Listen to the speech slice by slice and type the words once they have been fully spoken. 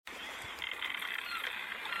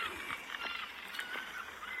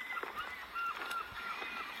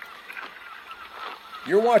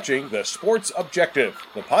You're watching The Sports Objective,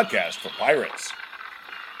 the podcast for Pirates.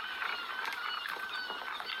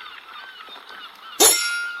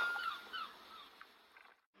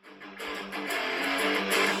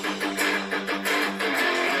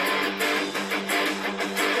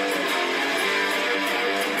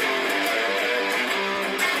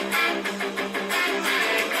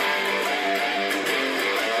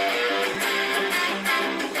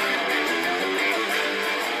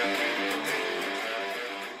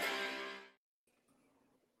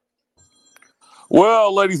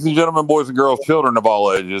 Well, ladies and gentlemen, boys and girls, children of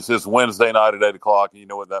all ages, it's Wednesday night at 8 o'clock, and you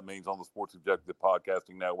know what that means on the Sports Objective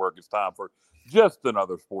Podcasting Network. It's time for just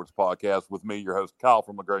another sports podcast with me, your host, Kyle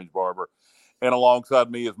from LaGrange Barber. And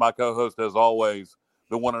alongside me is my co-host, as always,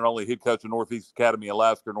 the one and only head coach of Northeast Academy in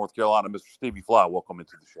Lasker, North Carolina, Mr. Stevie Fly. Welcome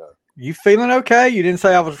into the show. You feeling okay? You didn't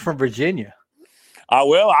say I was from Virginia.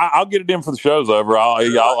 I'll get it in for the show's over.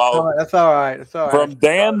 That's all right. That's all right. From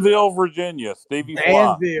Danville, Virginia, Stevie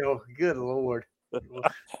Fly. Danville. Good Lord.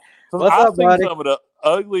 What's I've seen buddy? Some of the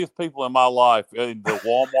ugliest people in my life in the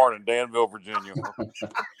Walmart in Danville, Virginia.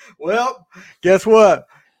 Well, guess what?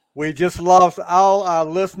 We just lost all our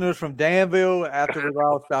listeners from Danville after we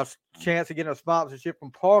lost our chance of getting a sponsorship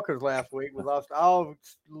from Parker's last week. We lost all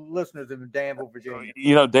listeners in Danville, Virginia.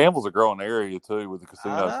 You know, Danville's a growing area, too, with the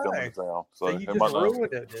casinos coming to town. So you just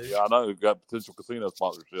ruined it, dude. Yeah, I know. We've got potential casino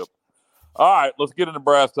sponsorship. All right, let's get into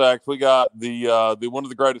brass tacks. We got the one of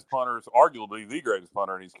the greatest punters, arguably the greatest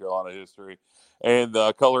punter in East Carolina history, and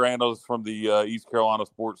the color analyst from the East Carolina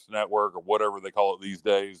Sports Network, or whatever they call it these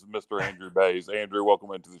days, Mr. Andrew Bays. Andrew,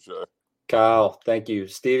 welcome into the show. Kyle, thank you.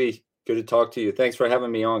 Stevie, good to talk to you. Thanks for having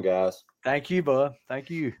me on, guys. Thank you, bud. Thank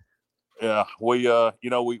you. Yeah, we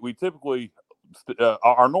typically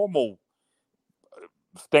our normal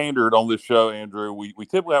standard on this show, Andrew. We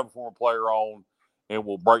typically have a former player on, and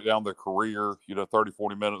we'll break down their career, 30,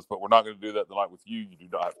 40 minutes, but we're not going to do that tonight with you. You do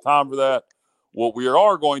not have time for that. What we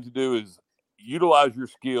are going to do is utilize your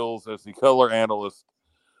skills as the color analyst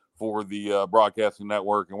for the broadcasting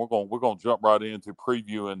network, and we're going to jump right into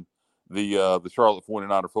previewing the Charlotte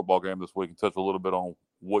 49er football game this week and touch a little bit on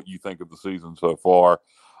what you think of the season so far.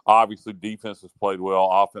 Obviously, defense has played well.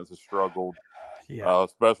 Offense has struggled. Yeah.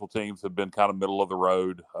 Special teams have been kind of middle of the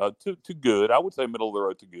road to good. I would say middle of the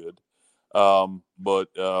road to good. But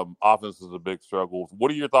offense is a big struggle.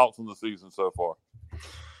 What are your thoughts on the season so far?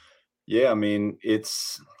 Yeah,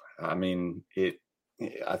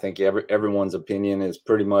 I think everyone's opinion is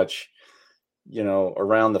pretty much,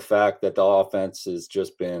 around the fact that the offense has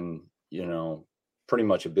just been, pretty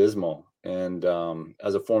much abysmal. And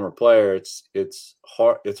as a former player, it's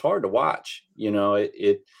hard to watch.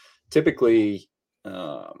 It typically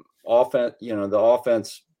offense. The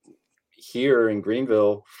offense here in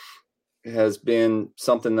Greenville has been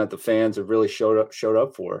something that the fans have really showed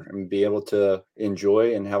up for and be able to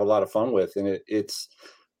enjoy and have a lot of fun with. And it's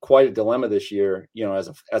quite a dilemma this year, as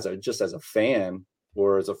a fan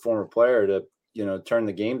or as a former player to, turn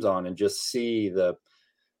the games on and just see it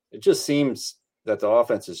just seems that the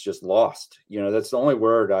offense is just lost. That's the only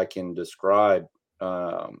word I can describe,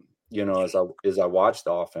 as I watch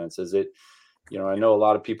the offense. Is it, I know a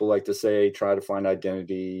lot of people like to say, try to find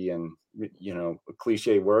identity and, a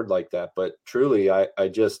cliche word like that, but truly, I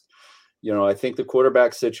just, I think the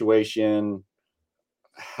quarterback situation,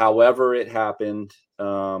 however it happened,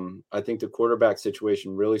 I think the quarterback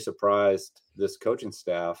situation really surprised this coaching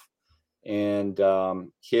staff and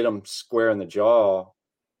hit them square in the jaw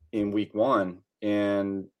in week one.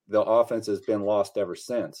 And the offense has been lost ever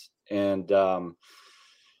since. And,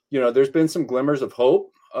 there's been some glimmers of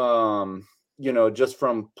hope, just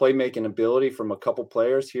from playmaking ability from a couple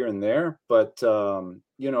players here and there. But,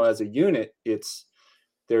 as a unit, it's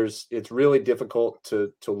really difficult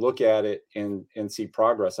to look at it and see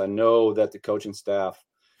progress. I know that the coaching staff,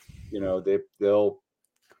 they're going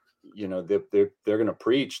to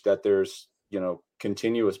preach that there's,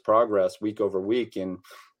 continuous progress week over week. And,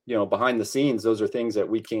 behind the scenes, those are things that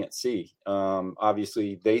we can't see.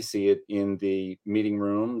 Obviously they see it in the meeting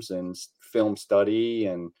rooms and film study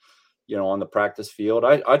and, on the practice field.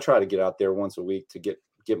 I try to get out there once a week to get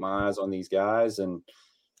my eyes on these guys and,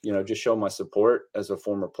 just show my support as a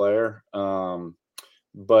former player.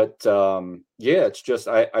 It's just,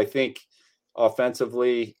 I think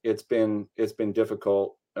offensively it's been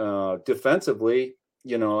difficult. Defensively,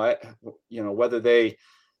 whether they,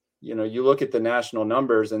 you look at the national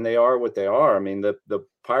numbers and they are what they are. I mean, the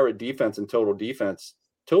Pirate defense and total defense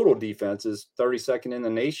is 32nd in the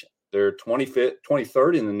nation. They're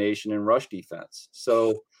 23rd in the nation in rush defense.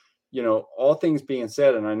 So, all things being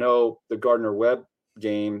said, and I know the Gardner-Webb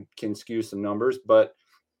game can skew some numbers, but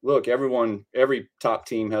look, every top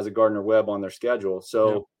team has a Gardner-Webb on their schedule.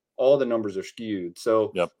 So all the numbers are skewed.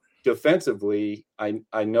 So defensively,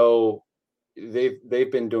 I know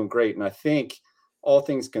they've been doing great. And I think all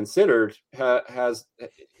things considered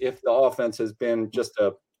if the offense has been just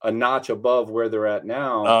a notch above where they're at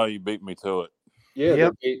now. Oh, you beat me to it. Yeah.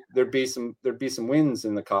 There'd be some wins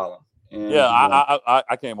in the column. And,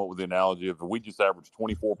 I came up with the analogy of we just averaged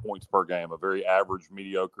 24 points per game, a very average,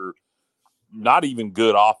 mediocre, not even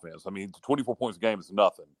good offense. I mean, 24 points a game is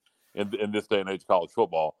nothing in this day and age of college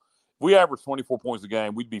football. If we average 24 points a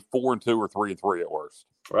game, we'd be 4-2 or 3-3 at worst.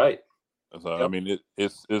 Right. So I mean,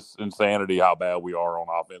 it's insanity how bad we are on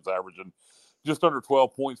offense, averaging just under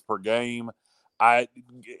 12 points per game.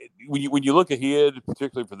 When you look ahead,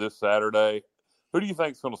 particularly for this Saturday, who do you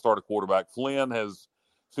think is going to start a quarterback? Flynn has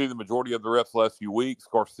seen the majority of the reps the last few weeks.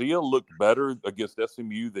 Garcia looked better against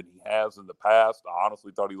SMU than he has in the past. I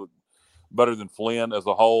honestly thought he looked better than Flynn as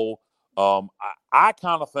a whole. I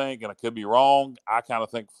kind of think, and I could be wrong, I kind of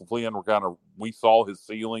think Flynn we saw his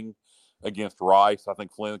ceiling against Rice. I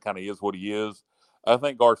think Flynn kind of is what he is. I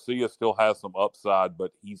think Garcia still has some upside,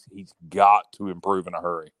 but he's got to improve in a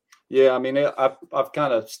hurry. Yeah, I mean, I've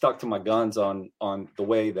kind of stuck to my guns on the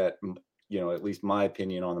way that, at least my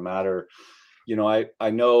opinion on the matter. I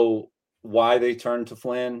know why they turned to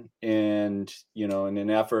Flynn, and in an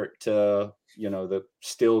effort to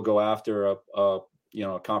still go after a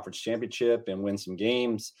conference championship and win some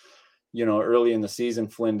games. Early in the season,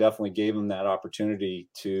 Flynn definitely gave him that opportunity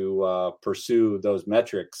to pursue those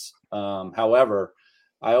metrics. However,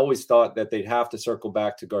 I always thought that they'd have to circle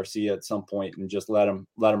back to Garcia at some point and just let him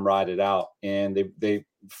ride it out. And they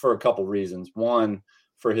for a couple reasons. One,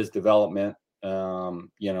 for his development,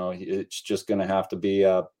 it's just going to have to be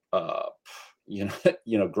a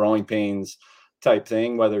growing pains type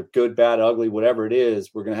thing, whether good, bad, ugly, whatever it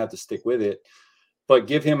is, we're going to have to stick with it. But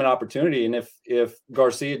give him an opportunity. And if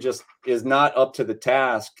Garcia just is not up to the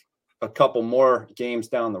task a couple more games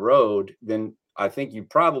down the road, then I think you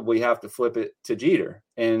probably have to flip it to Jeter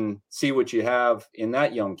and see what you have in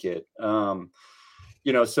that young kid. So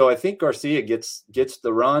I think Garcia gets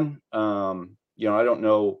the run. I don't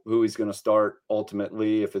know who he's going to start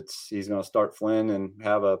ultimately, if he's going to start Flynn and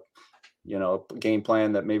have a game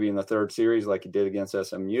plan that maybe in the third series, like he did against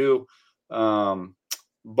SMU.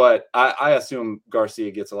 But I assume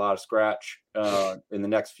Garcia gets a lot of scratch in the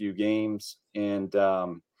next few games. And,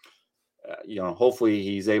 hopefully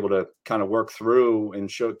he's able to kind of work through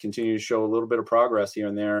and continue to show a little bit of progress here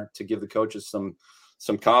and there to give the coaches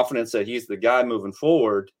some confidence that he's the guy moving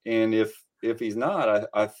forward. And if he's not,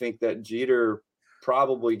 I think that Jeter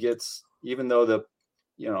probably gets, even though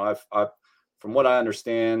I've from what I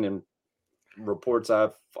understand and reports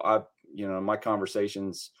I've my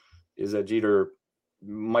conversations is that Jeter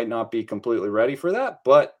might not be completely ready for that.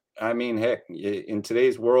 But I mean, heck, in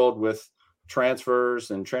today's world with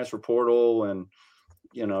transfers and transfer portal, and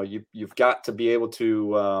you've got to be able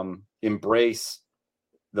to embrace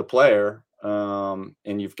the player, and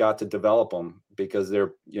you've got to develop them, because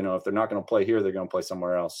they're if they're not going to play here, they're going to play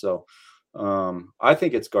somewhere else. So I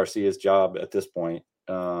think it's Garcia's job at this point.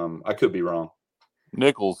 I could be wrong.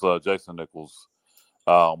 Jason Nichols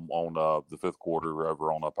on the fifth quarter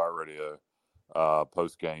over on Pirate Radio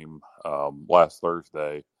post game last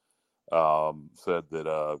Thursday said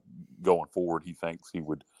that going forward, he thinks he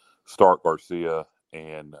would start Garcia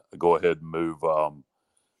and go ahead and move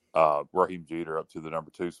Raheem Jeter up to the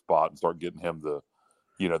number 2 spot and start getting him the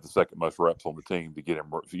second most reps on the team to get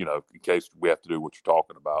him, in case we have to do what you're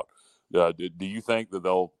talking about. Do you think that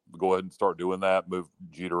they'll go ahead and start doing that, move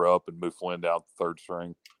Jeter up and move Flynn down to third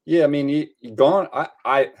string? Yeah, I mean,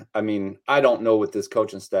 I don't know what this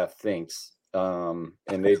coaching staff thinks. And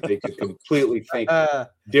they could completely think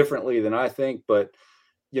differently than I think, but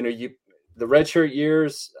the redshirt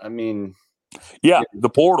years, I mean, the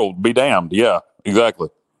portal be damned. Yeah, exactly.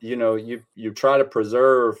 You try to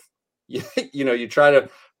preserve, you try to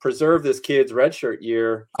preserve this kid's redshirt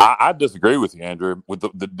year. I disagree with you, Andrew. With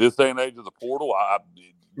this day and age of the portal,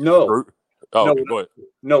 go ahead.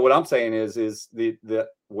 No, what I'm saying is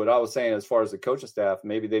what I was saying as far as the coaching staff,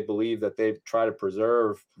 maybe they believe that they try to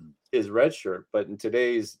preserve his red shirt, but in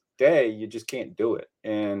today's day, you just can't do it.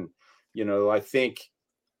 And, I think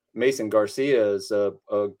Mason Garcia is a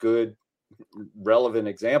good, relevant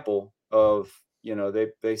example of,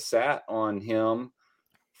 they sat on him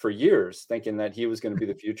for years thinking that he was going to be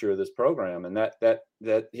the future of this program. And that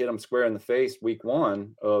hit him square in the face week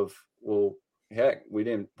one of, well, heck,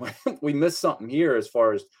 we missed something here as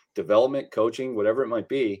far as development, coaching, whatever it might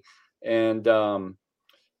be. And or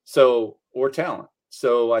talent.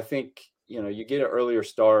 So I think, you get an earlier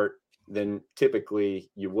start, than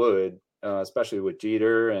typically you would, especially with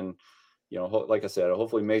Jeter. And, like I said,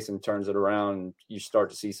 hopefully Mason turns it around and you start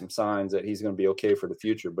to see some signs that he's going to be okay for the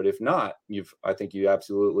future. But if not, I think you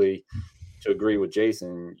absolutely, to agree with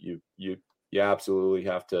Jason, you absolutely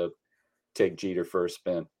have to take Jeter for a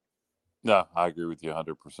spin. No, I agree with you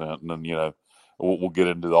 100%. And then, we'll get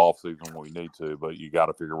into the offseason when we need to, but you got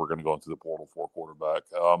to figure we're going to go into the portal for a quarterback.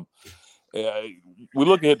 We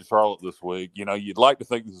look ahead to Charlotte this week. You'd like to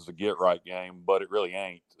think this is a get-right game, but it really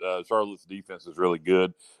ain't. Charlotte's defense is really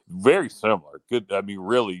good. Very similar. Good. I mean,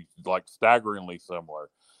 really, like, staggeringly similar.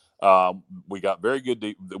 We got very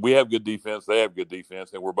good we have good defense. They have good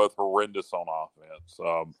defense, and we're both horrendous on offense.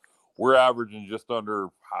 We're averaging just under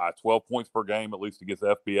 12 points per game, at least against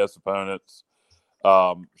FBS opponents.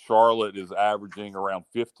 Charlotte is averaging around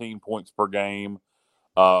 15 points per game.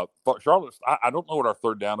 Charlotte's, I don't know what our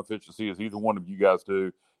third down efficiency is. Either one of you guys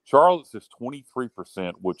do. Charlotte's is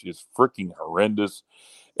 23%, which is freaking horrendous,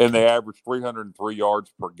 and they average 303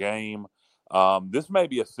 yards per game. This may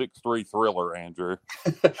be a 6-3 thriller, Andrew.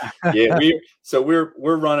 Yeah,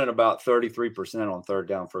 we're running about 33% on third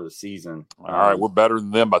down for the season. All right, we're better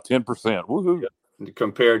than them by 10%. Woohoo!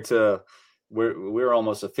 Compared to we're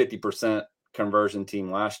almost a 50% conversion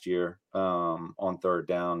team last year on third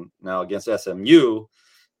down. Now against SMU,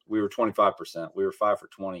 we were 25%. We were 5 for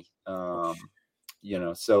 20.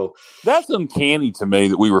 So that's uncanny to me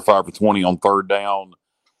that we were 5 for 20 on third down,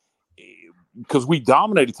 because we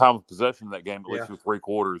dominated time of possession in that game, at least for 3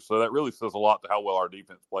 quarters. So that really says a lot to how well our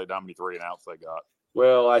defense played, how many 3-and-outs they got.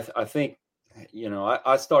 Well, I think,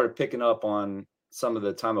 I started picking up on some of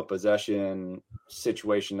the time of possession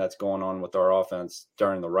situation that's going on with our offense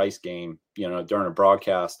during the Rice game. During a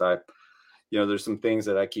broadcast, there's some things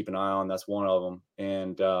that I keep an eye on. That's one of them.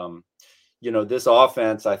 And, this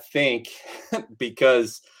offense, I think,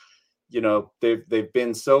 because, they've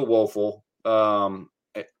been so woeful,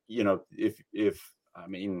 it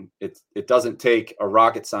doesn't take a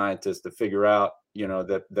rocket scientist to figure out,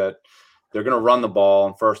 that they're going to run the ball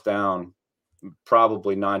on first down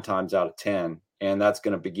probably 9 times out of 10, and that's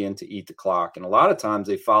going to begin to eat the clock. And a lot of times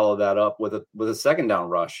they follow that up with a second down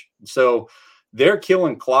rush. So they're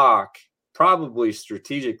killing clock probably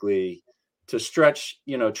strategically to stretch,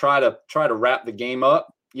 try to wrap the game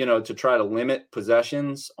up, to try to limit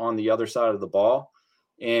possessions on the other side of the ball.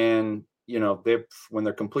 And when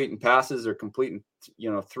they're completing passes, they're completing,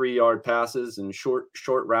 3-yard passes and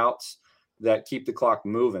short routes that keep the clock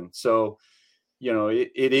moving. So,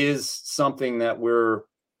 it is something that we're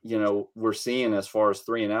seeing as far as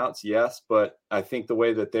 3-and-outs. Yes. But I think the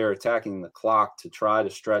way that they're attacking the clock to try to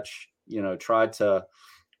stretch, try to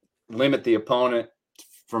limit the opponent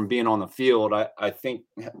from being on the field, I think,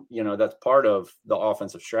 that's part of the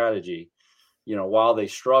offensive strategy. While they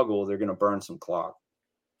struggle, they're going to burn some clock.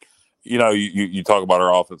 You talk about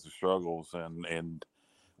our offensive struggles, and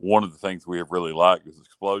one of the things we have really liked is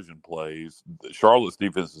explosion plays. Charlotte's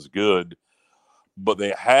defense is good, but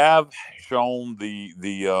they have shown the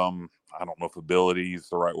I don't know if ability is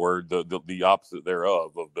the right word, the opposite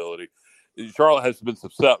thereof of ability. Charlotte has been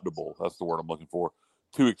susceptible, that's the word I'm looking for,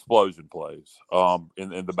 to explosion plays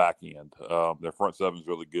in the back end. Their front seven is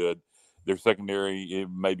really good. Their secondary, it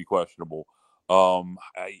may be questionable.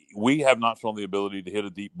 We have not shown the ability to hit a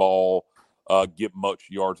deep ball, get much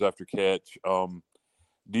yards after catch.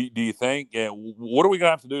 Do you think, what are we going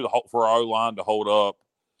to have to do for our O-line to hold up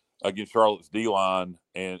against Charlotte's D-line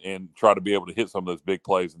and try to be able to hit some of those big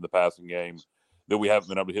plays in the passing game that we haven't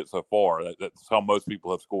been able to hit so far? That's how most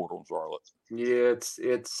people have scored on Charlotte. Yeah,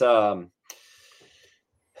 it's I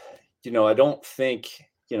don't think,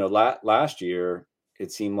 last year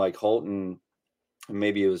it seemed like Holton,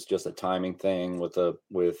 maybe it was just a timing thing with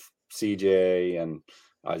CJ and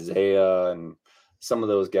Isaiah and some of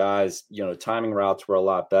those guys, timing routes were a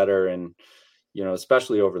lot better, and,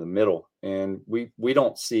 especially over the middle. And we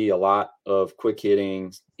don't see a lot of quick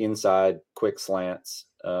hitting inside quick slants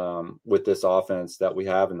with this offense that we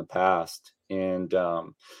have in the past. And,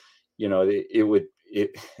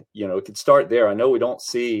 it could start there. I know we don't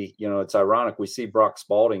see, it's ironic. We see Brock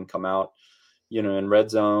Spalding come out, in red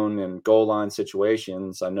zone and goal line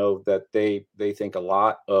situations. I know that they think a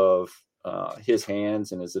lot of his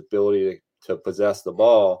hands and his ability to possess the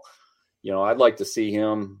ball. I'd like to see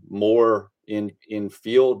him more in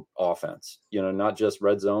field offense, not just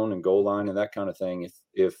red zone and goal line and that kind of thing.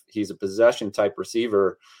 If he's a possession type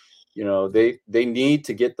receiver, they need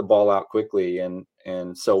to get the ball out quickly. And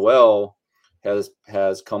Sowell has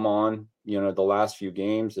come on, the last few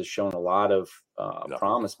games, has shown a lot of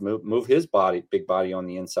promise. Move his big body on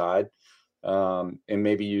the inside, and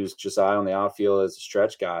maybe use Josiah on the outfield as a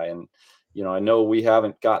stretch guy. And I know we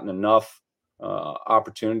haven't gotten enough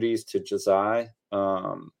opportunities to Josiah. I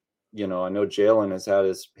know Jalen has had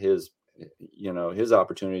his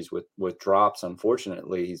opportunities with drops.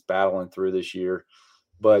 Unfortunately, he's battling through this year,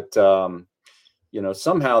 but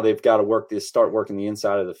somehow they've got to start working the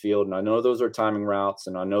inside of the field. And I know those are timing routes,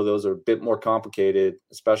 and I know those are a bit more complicated,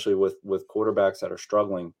 especially with quarterbacks that are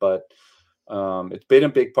struggling. But it's been a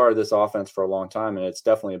big part of this offense for a long time, and it's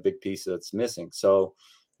definitely a big piece that's missing. So,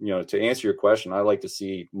 to answer your question, I like to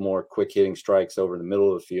see more quick hitting strikes over the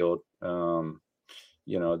middle of the field.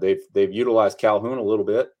 They've utilized Calhoun a little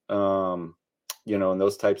bit, in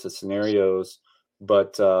those types of scenarios,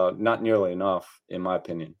 but not nearly enough, in my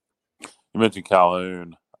opinion. You mentioned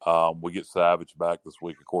Calhoun. We get Savage back this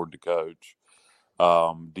week, according to Coach.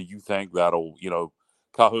 Do you think that'll,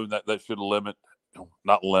 Calhoun, that should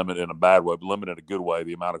not limit in a bad way, but limit in a good way,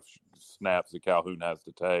 the amount of snaps that Calhoun has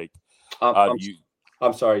to take?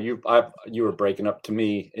 I'm sorry, you were breaking up to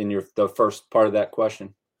me in the first part of that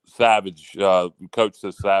question. Savage, Coach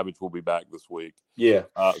says Savage will be back this week. Yeah.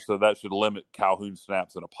 So that should limit Calhoun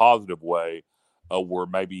snaps in a positive way, where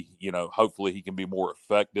maybe, hopefully he can be more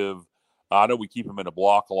effective. I know we keep him in a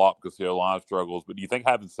block a lot because the O-line struggles, but do you think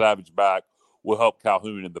having Savage back will help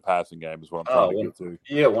Calhoun in the passing game is what I'm trying to get to?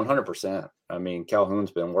 Yeah, 100%. I mean,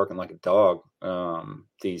 Calhoun's been working like a dog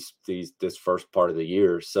this first part of the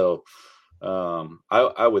year. So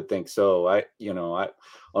I would think so.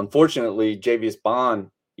 Unfortunately, Javius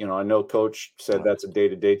Bond, I know Coach said that's a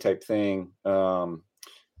day-to-day type thing.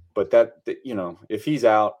 But that, if he's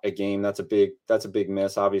out a game, that's a big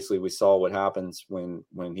miss. Obviously, we saw what happens when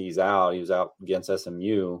he's out. He was out against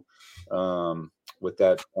SMU with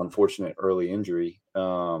that unfortunate early injury.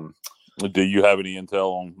 Do you have any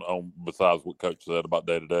intel on besides what Coach said about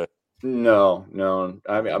day-to-day? No.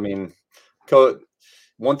 I mean,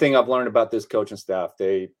 one thing I've learned about this coaching staff,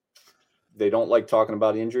 they don't like talking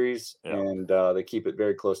about injuries, and they keep it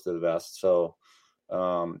very close to the vest. So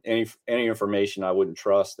any information I wouldn't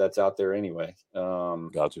trust that's out there anyway.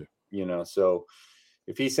 Gotcha. So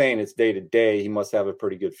if he's saying it's day to day, he must have a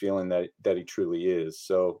pretty good feeling that he truly is.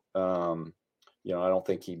 So, I don't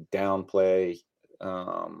think he'd downplay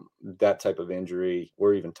that type of injury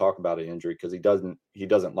or even talk about an injury, because he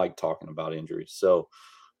doesn't like talking about injuries. So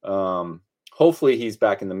hopefully he's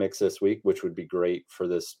back in the mix this week, which would be great for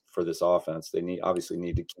this offense. They obviously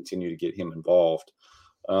need to continue to get him involved.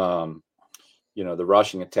 The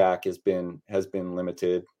rushing attack has been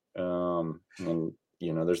limited. And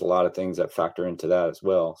there's a lot of things that factor into that as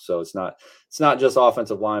well. So it's not just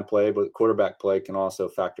offensive line play, but quarterback play can also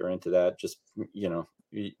factor into that. Just,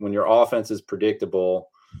 when your offense is predictable,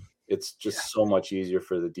 it's just so much easier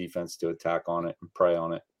for the defense to attack on it and prey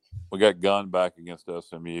on it. We got Gunn back against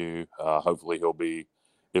SMU. Hopefully he'll be,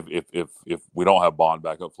 if we don't have Bond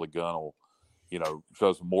back, hopefully Gunn will,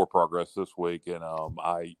 show some more progress this week. And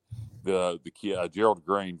the kid, Gerald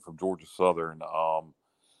Green from Georgia Southern,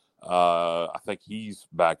 I think he's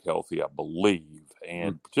back healthy, I believe.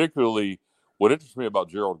 And particularly what interests me about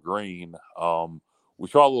Gerald Green, we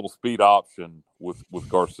saw a little speed option with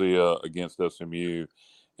Garcia against SMU.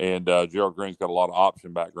 And Gerald Green's got a lot of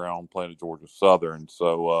option background playing at Georgia Southern.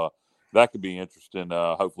 So that could be interesting.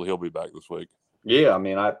 Hopefully he'll be back this week. Yeah, I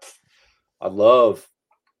mean, I love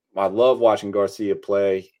watching Garcia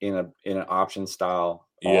play in an option style.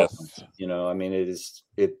 Yes. Offense. I mean, it's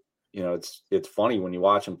funny when you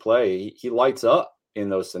watch him play, he lights up in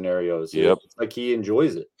those scenarios. Yep. It's like he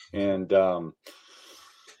enjoys it. And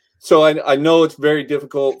so I know it's very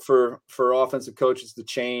difficult for offensive coaches to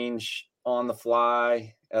change on the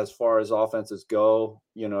fly as far as offenses go,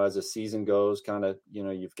 as a season goes, kind of,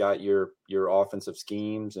 you've got your offensive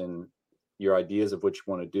schemes and your ideas of what you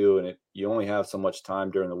want to do. And you only have so much time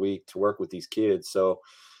during the week to work with these kids. So,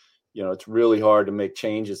 it's really hard to make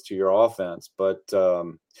changes to your offense, but,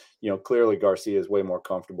 clearly Garcia is way more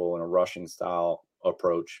comfortable in a rushing style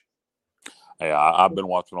approach. Yeah, I've been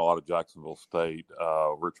watching a lot of Jacksonville State.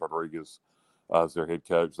 Rich Rodriguez is their head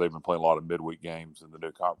coach. They've been playing a lot of midweek games in the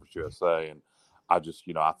new Conference USA. And I just,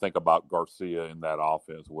 I think about Garcia in that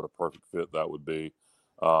offense, what a perfect fit that would be.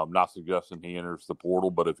 Not suggesting he enters the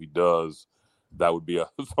portal, but if he does, that would be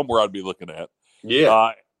somewhere I'd be looking at.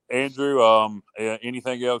 Yeah. Andrew,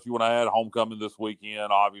 anything else you want to add? Homecoming this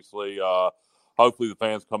weekend, obviously. Hopefully the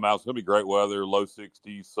fans come out. It's going to be great weather, low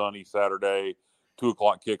 60s, sunny Saturday,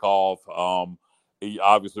 2:00 kickoff.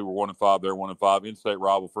 Obviously, we're 1-5. They're 1-5. In-state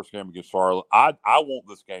rival, first game against Charlotte. I want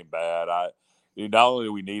this game bad. Not only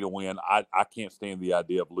do we need a win, I can't stand the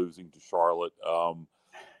idea of losing to Charlotte.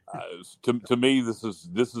 To me, this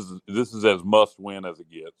is as must win as it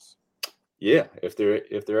gets. Yeah, if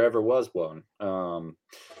there ever was one.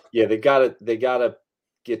 Yeah, they gotta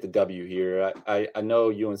get the W here. I know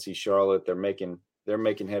UNC Charlotte, they're making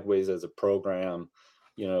headways as a program.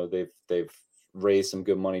 You know, they've raised some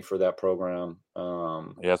good money for that program.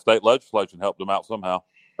 Yeah, state legislation helped them out somehow.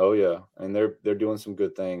 Oh yeah, and they're doing some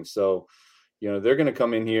good things. So, you know, they're going to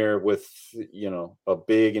come in here with, you know, a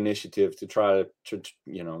big initiative to try to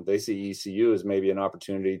you know, they see ECU as maybe an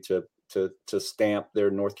opportunity to stamp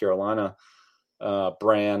their North Carolina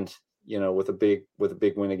brand, you know, with a big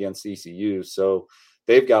win against ECU. So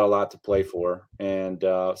they've got a lot to play for, and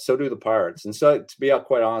so do the Pirates. And so, to be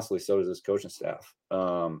quite honestly, so does this coaching staff.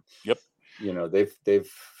 Yep. You know, they've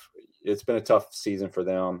it's been a tough season for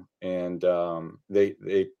them, and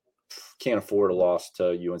they can't afford a loss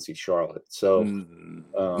to UNC Charlotte. So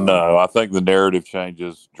no, I think the narrative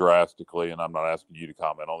changes drastically, and I'm not asking you to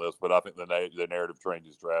comment on this, but I think the narrative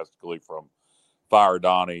changes drastically from fire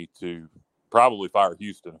Donnie to probably fire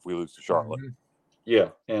Houston if we lose to Charlotte. Yeah,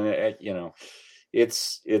 and you know,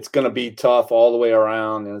 it's going to be tough all the way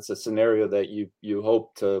around, and it's a scenario that you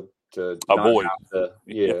hope to avoid.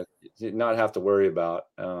 Not have to worry about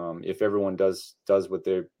if everyone does what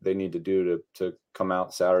they need to do to come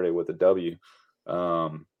out Saturday with a W.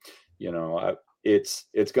 You know, it's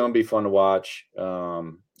going to be fun to watch. You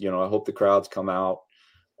know, I hope the crowds come out.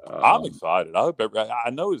 I'm excited. I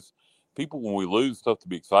know it's people when we lose stuff to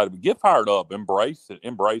be excited, but get fired up, embrace it,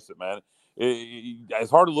 man. It's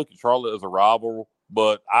hard to look at Charlotte as a rival,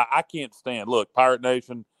 but I can't stand. Look, Pirate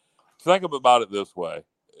Nation, think about it this way.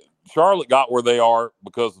 Charlotte got where they are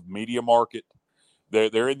because of media market.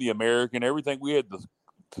 They're in the American. Everything we had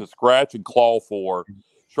to scratch and claw for,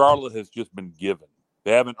 Charlotte has just been given.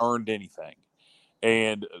 They haven't earned anything.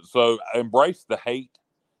 And so embrace the hate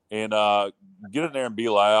and get in there and be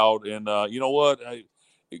loud. And you know what?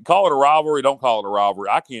 Call it a rivalry. Don't call it a rivalry.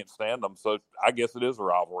 I can't stand them. So I guess it is a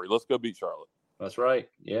rivalry. Let's go beat Charlotte. That's right.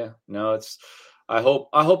 Yeah. No, I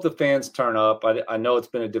hope the fans turn up. I know it's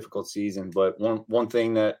been a difficult season, but one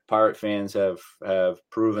thing that Pirate fans have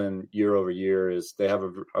proven year over year is they have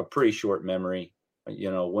a pretty short memory.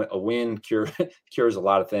 You know, a win cures a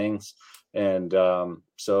lot of things, and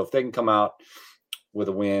so if they can come out with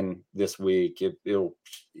a win this week, it'll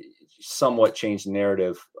somewhat change the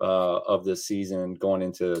narrative of this season going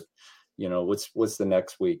into, you know, what's the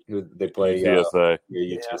next week? Who they play? UTSA.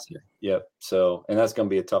 UTSA. Yep. So, and that's going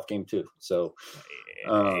to be a tough game too. So,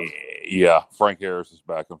 yeah, Frank Harris is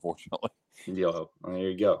back, unfortunately. Yeah, there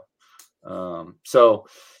you go. So,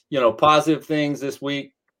 you know, positive things this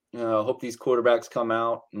week. Hope these quarterbacks come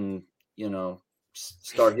out and, you know,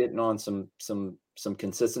 start hitting on some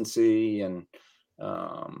consistency and,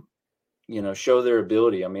 you know, show their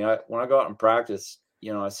ability. I mean, when I go out and practice,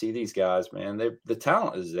 you know, I see these guys, man, the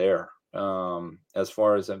talent is there. As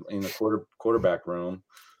far as in the quarterback room,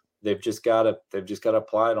 they've just got to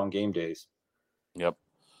apply it on game days. Yep.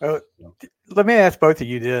 Let me ask both of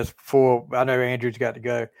you this before I know Andrew's got to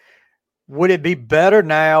go. Would it be better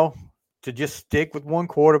now to just stick with one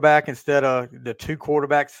quarterback instead of the two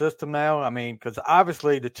quarterback system now? I mean, because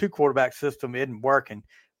obviously the two quarterback system isn't working,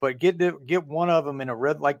 but get one of them in a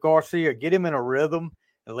rhythm, like Garcia, get him in a rhythm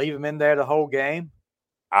and leave him in there the whole game.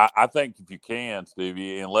 I think if you can,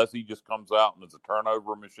 Stevie, unless he just comes out and is a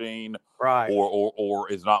turnover machine, right, or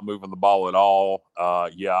is not moving the ball at all,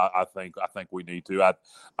 yeah, I think we need to.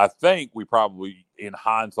 I think we probably, in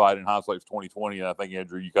hindsight's 2020, and I think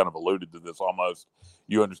Andrew, you kind of alluded to this almost.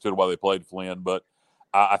 You understood why they played Flynn, but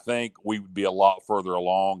I think we would be a lot further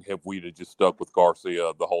along if we'd have just stuck with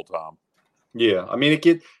Garcia the whole time. Yeah, I mean,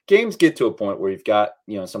 games get to a point where you've got,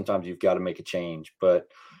 you know, sometimes you've got to make a change, but.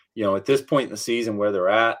 You know, at this point in the season where they're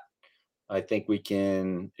at, I think we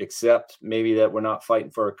can accept maybe that we're not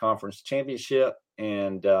fighting for a conference championship.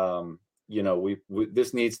 And, you know,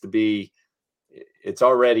 this needs to be – it's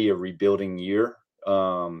already a rebuilding year.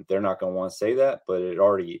 They're not going to want to say that, but it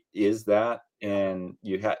already is that. And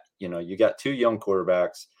you got two young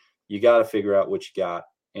quarterbacks. You got to figure out what you got.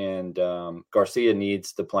 And Garcia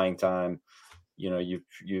needs the playing time. You know,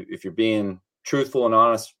 if you're being – truthful and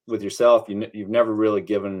honest with yourself, you've never really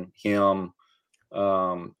given him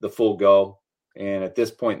the full go, and at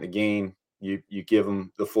this point in the game, you give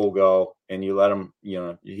him the full go and you let him. You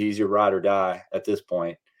know, he's your ride or die at this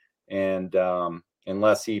point, and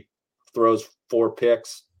unless he throws 4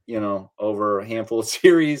 picks, you know, over a handful of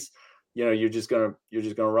series, you know, you're just gonna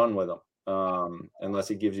run with him unless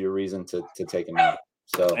he gives you a reason to take him out.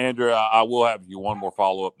 So, Andrew, I will have you one more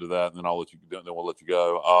follow up to that, and then we'll let you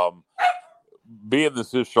go. Being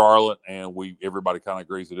this is Charlotte, and everybody kind of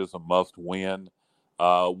agrees it is a must win.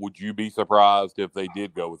 Would you be surprised if they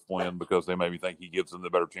did go with Flynn because they maybe think he gives them the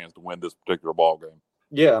better chance to win this particular ball game?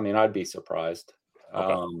 Yeah, I mean, I'd be surprised.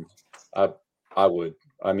 Okay. I would.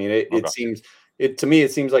 I mean, it seems to me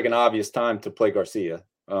it seems like an obvious time to play Garcia.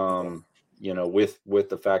 You know, with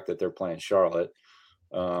the fact that they're playing Charlotte,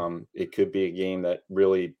 it could be a game that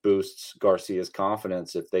really boosts Garcia's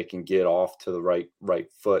confidence if they can get off to the right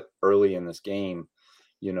foot early in this game.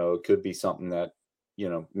 You know, it could be something that, you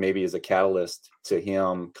know, maybe is a catalyst to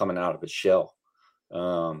him coming out of his shell.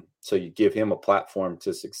 So you give him a platform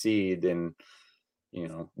to succeed, and you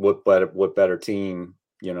know, what better team,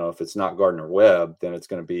 you know, if it's not Gardner-Webb, then it's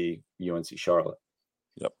going to be UNC Charlotte.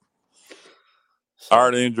 Yep. So, all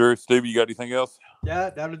right, Andrew. Steve, you got anything else?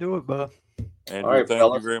 Yeah, that'll do it, bud. Andrew, all right,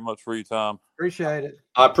 thank you very much for your time. Appreciate it.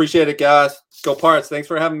 I appreciate it, guys. Go Pirates. Thanks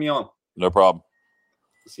for having me on. No problem.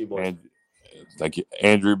 See you, boys. Thank you.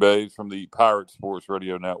 Andrew Bays from the Pirate Sports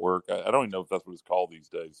Radio Network. I don't even know if that's what it's called these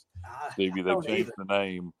days. Stevie, they've changed the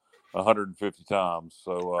name 150 times.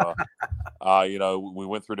 So, you know, we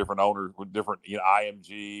went through different owners with different, you know,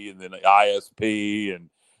 IMG and then ISP, and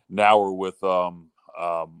now we're with I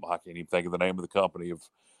can't even think of the name of the company. It's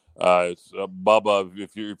Bubba.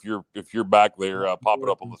 If you're back there, pop it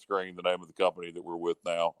up on the screen. The name of the company that we're with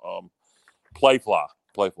now, Playfly.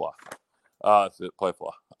 That's it,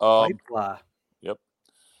 Playfly. Playfly. Yep.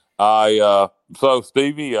 So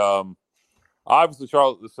Stevie, obviously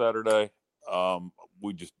Charlotte this Saturday.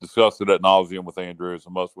 We just discussed it ad nauseum with Andrew. It's a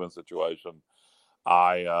must-win situation.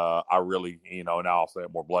 I really, you know, and I'll say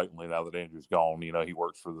it more blatantly now that Andrew's gone. You know, he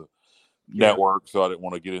works for the network, so I didn't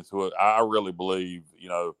want to get into it. I really believe, you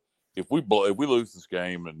know, if we lose this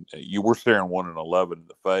game and we're staring 1-11 in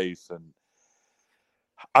the face, and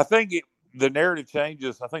I think the narrative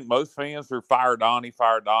changes. I think most fans are fire Donnie.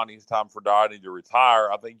 It's time for Donnie to retire.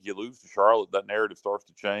 I think you lose to Charlotte, that narrative starts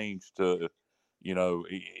to change to, you know,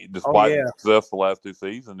 despite the success the last two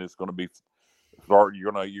seasons, it's going to be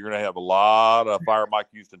you're gonna have a lot of fire Mike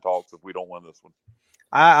Houston talks if we don't win this one.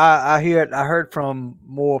 I heard from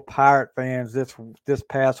more Pirate fans this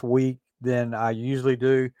past week than I usually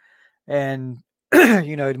do, and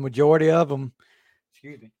you know, the majority of them,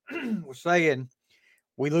 were saying,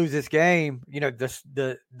 we lose this game, you know,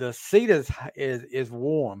 the seat is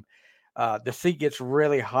warm. The seat gets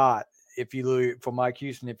really hot if you lose for Mike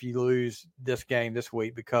Houston if you lose this game this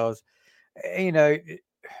week, because, you know,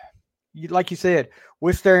 like you said,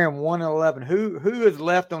 we're staring 1-11. Who is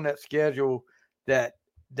left on that schedule that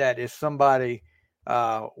is somebody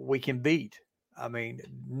we can beat? I mean,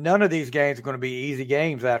 none of these games are going to be easy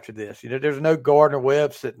games after this. You know, there's no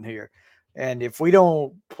Gardner-Webb sitting here. And if we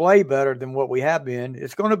don't play better than what we have been,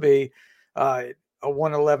 it's going to be a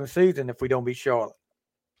 1-11 season if we don't beat Charlotte.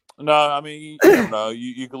 No, I mean, you don't know.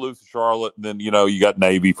 You could lose to Charlotte, and then, you know, you got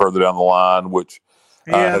Navy further down the line, which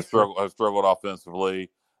has struggled offensively.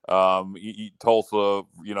 Tulsa,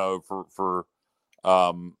 you know, for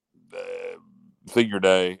senior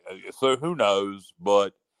day. So who knows?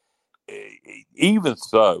 But even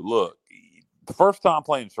so, look, the first time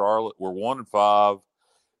playing Charlotte, we're 1-5.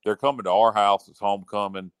 They're coming to our house. It's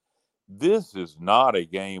homecoming. This is not a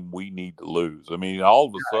game we need to lose. I mean, all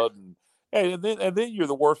of a sudden, and then you're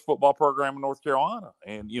the worst football program in North Carolina,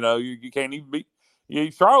 and you know you can't even beat.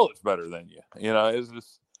 Charlotte's better than you. You know,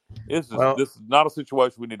 this is not a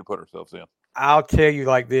situation we need to put ourselves in. I'll tell you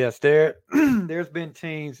like this: there's been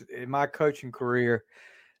teams in my coaching career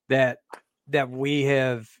that we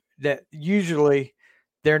have that usually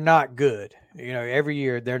they're not good. You know, every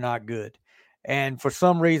year they're not good. And for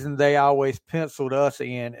some reason, they always penciled us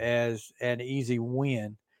in as an easy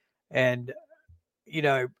win. And, you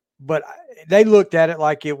know, but they looked at it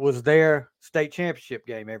like it was their state championship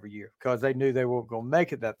game every year because they knew they weren't going to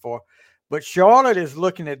make it that far. But Charlotte is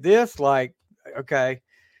looking at this like, okay,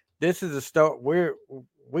 this is a start.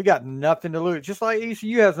 We got nothing to lose. Just like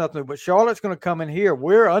ECU has nothing to lose. But Charlotte's going to come in here.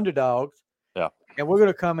 We're underdogs. Yeah. And we're going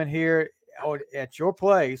to come in here at your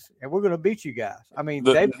place, and we're going to beat you guys. I mean,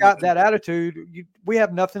 they've got that attitude. We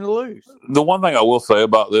have nothing to lose. The one thing I will say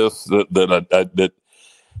about this that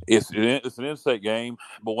it's an in-state game,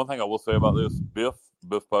 but one thing I will say about this, Biff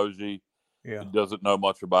Poggi doesn't know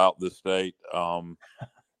much about this state,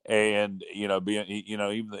 and you know,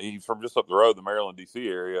 even he's from just up the road, the Maryland D.C.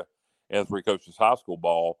 area, as where he coaches high school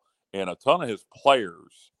ball, and a ton of his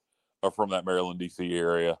players are from that Maryland, D.C.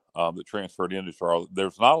 area that transferred into Charlotte.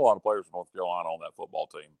 There's not a lot of players from North Carolina on that football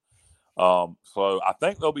team. So I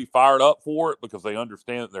think they'll be fired up for it because they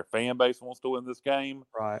understand that their fan base wants to win this game.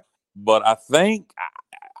 Right. But I think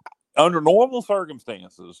under normal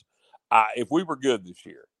circumstances, if we were good this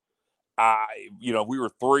year, we were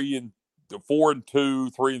 3-4-2,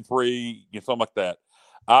 3-3, something like that.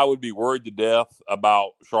 I would be worried to death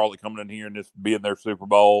about Charlotte coming in here and this being their Super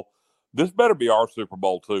Bowl. This better be our Super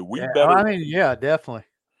Bowl too. Yeah, definitely.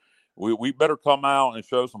 We better come out and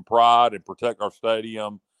show some pride and protect our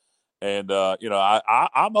stadium. And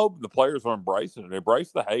I'm hoping the players are embracing it.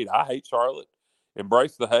 Embrace the hate. I hate Charlotte.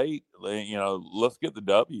 Embrace the hate. Let's get the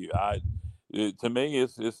W. To me,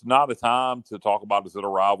 it's not a time to talk about is it a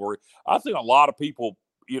rivalry. I've seen a lot of people,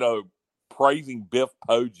 praising Biff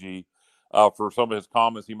Poggi for some of his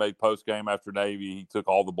comments he made post game after Navy. He took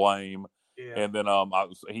all the blame, and then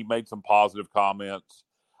he made some positive comments,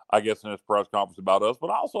 I guess, in his press conference about us. But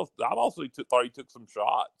I've also thought he took some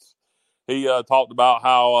shots. He talked about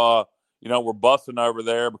how we're busting over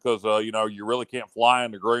there because you really can't fly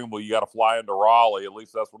into Greenville. You got to fly into Raleigh. At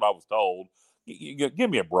least that's what I was told. Give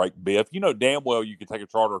me a break, Biff. You know damn well you can take a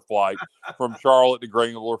charter flight from Charlotte to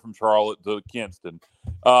Greenville or from Charlotte to Kinston.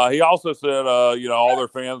 He also said, all their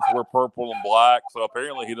fans wear purple and black. So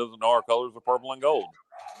apparently he doesn't know our colors are purple and gold.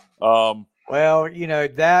 Well,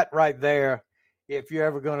 that right there, if you're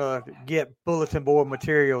ever going to get bulletin board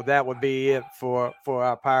material, that would be it for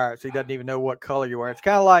our Pirates. He doesn't even know what color you are. It's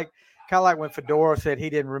kind of like when Fedora said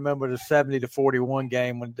he didn't remember the 70-41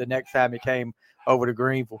 game when the next time he came over to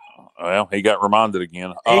Greenville. Well, he got reminded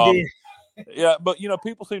again. He did. Yeah, but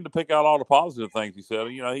people seem to pick out all the positive things he said.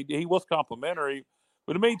 He was complimentary,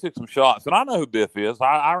 but to me, he took some shots. And I know who Biff is.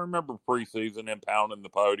 I remember preseason him pounding the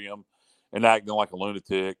podium and acting like a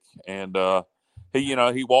lunatic. And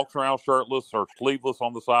he walks around shirtless or sleeveless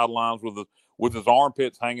on the sidelines with his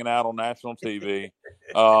armpits hanging out on national TV.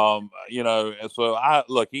 And so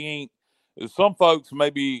he ain't. Some folks may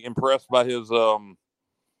be impressed by his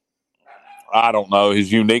I don't know,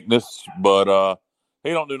 his uniqueness, but he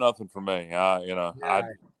don't do nothing for me. I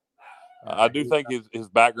do think his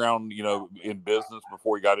background, in business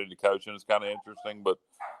before he got into coaching is kind of interesting, but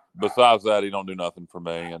besides that, he don't do nothing for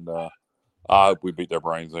me. And I hope we beat their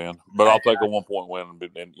brains in. But I'll take a 1-point win,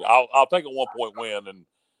 and I'll take a 1-point win and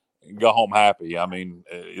go home happy. I mean,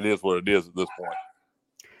 it is what it is at this point.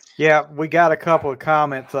 Yeah, we got a couple of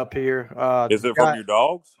comments up here. Is it from your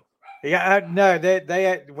dogs? Yeah, no,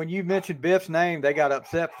 they when you mentioned Biff's name, they got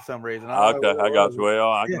upset for some reason. Okay, I got you.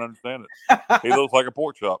 Well, I can understand it. He looks like a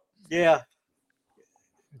pork chop. Yeah.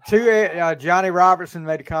 Johnny Robertson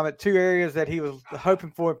made a comment. 2 areas that he was hoping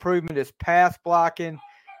for improvement is pass blocking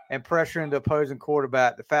and pressuring the opposing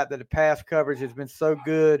quarterback. The fact that the pass coverage has been so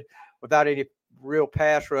good without any real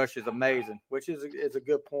pass rush is amazing, which is a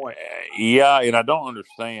good point. Yeah, and I don't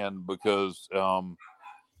understand because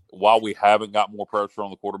while we haven't got more pressure on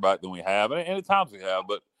the quarterback than we have, and at times we have,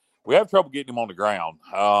 but we have trouble getting him on the ground.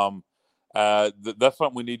 That's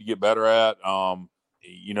something we need to get better at.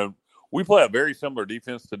 We play a very similar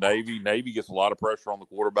defense to Navy. Navy gets a lot of pressure on the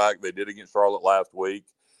quarterback. They did against Charlotte last week,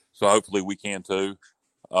 so hopefully we can too.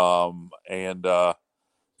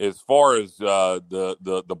 As far as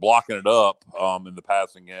the blocking it up in the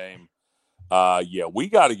passing game, we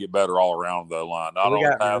got to get better all around the line. Not only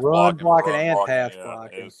pass blocking and pass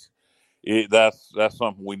blocking. That's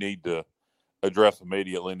something we need to address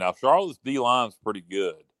immediately. Now, Charlotte's D line's pretty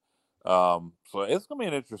good, so it's going to be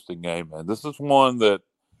an interesting game, man. This is one that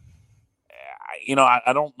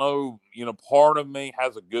I don't know. Part of me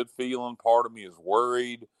has a good feeling. Part of me is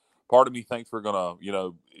worried. Part of me thinks we're gonna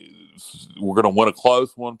win a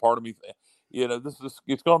close one. Part of me, it's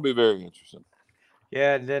going to be very interesting.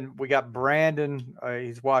 Yeah, and then we got Brandon.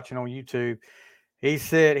 He's watching on YouTube. He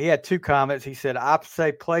said he had 2 comments. He said, "I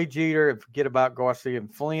say play Jeter and forget about Garcia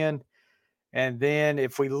and Flynn. And then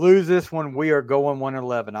if we lose this one, we are going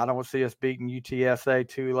 1-11. I don't see us beating UTSA,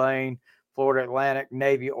 Tulane, Florida Atlantic,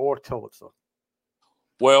 Navy, or Tulsa."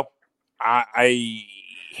 Well, I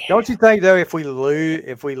don't you think though if we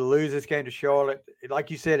lose this game to Charlotte,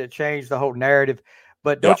 like you said, it changed the whole narrative.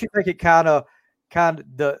 But don't you think it kind of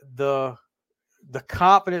the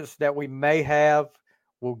confidence that we may have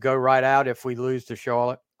will go right out if we lose to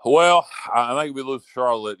Charlotte? Well, I think if we lose to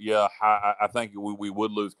Charlotte, I think we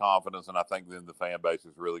would lose confidence, and I think then the fan base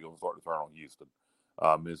is really going to start to turn on Houston.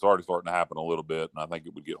 It's already starting to happen a little bit, and I think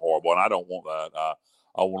it would get horrible. And I don't want that.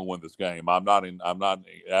 I want to win this game. I'm not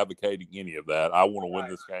advocating any of that. I want to win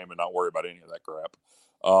this game and not worry about any of that crap.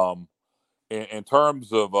 In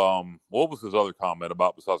terms of what was his other comment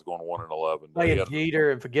about besides going 1-11? Playing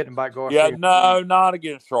Jeter and forgetting about Garcia. Yeah, no, not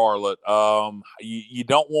against Charlotte. You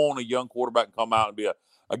don't want a young quarterback to come out and be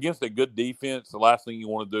against a good defense. The last thing you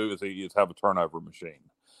want to do is have a turnover machine.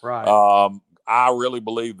 Right. I really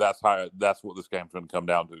believe that's what this game's going to come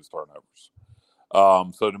down to is turnovers.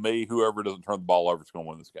 So to me, whoever doesn't turn the ball over is going to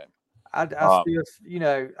win this game. I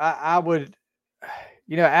would,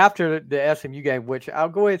 after the SMU game, which I'll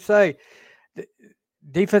go ahead and say,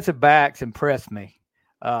 defensive backs impressed me.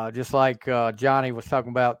 Just like Johnny was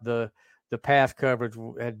talking about, the pass coverage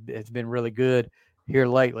has been really good here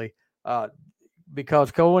lately.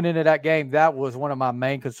 Because going into that game, that was one of my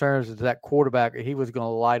main concerns, is that quarterback, he was going to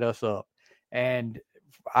light us up. And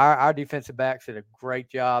our defensive backs did a great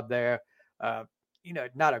job there.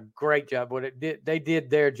 Not a great job, but they did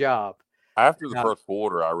their job. After the first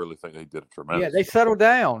quarter, I really think they did a tremendous. Yeah, they settled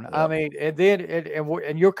down. Yeah. I mean, and then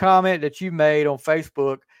and your comment that you made on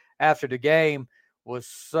Facebook after the game was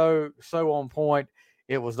so on point.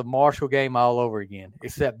 It was the Marshall game all over again,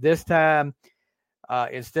 except this time,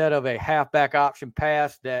 instead of a halfback option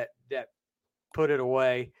pass that put it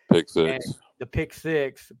away, pick six. The pick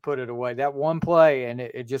six put it away. That one play, and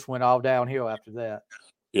it just went all downhill after that.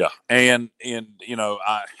 Yeah, and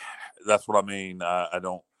that's what I mean. I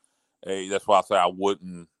don't. That's why I say I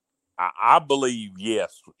wouldn't. I believe,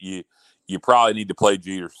 yes, you probably need to play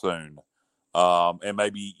Jeter soon, and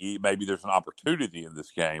maybe there's an opportunity in this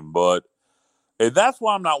game, but and that's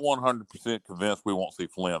why I'm not 100% convinced we won't see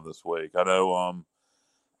Flynn this week. I know,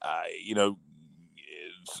 a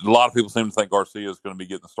lot of people seem to think Garcia is going to be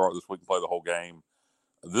getting the start this week and play the whole game.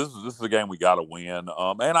 This is a game we got to win,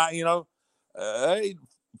 and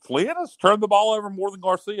Flynn has turned the ball over more than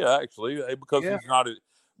Garcia, actually, because he's not.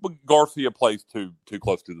 But Garcia plays too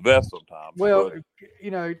close to the vest sometimes. Well,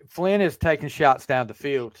 Flynn is taking shots down the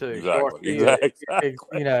field too. Exactly.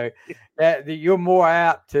 That you're more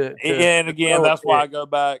apt to. And again, that's why I go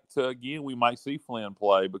back to we might see Flynn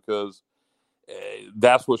play, because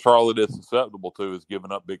that's what Charlotte is susceptible to, is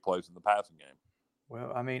giving up big plays in the passing game.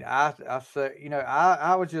 Well, I mean, I say,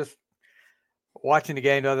 I was just watching the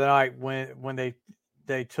game the other night when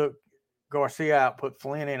they took Garcia out, put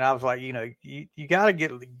Flynn in. I was like, you got to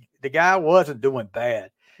get the guy wasn't doing bad.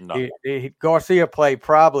 No. Garcia played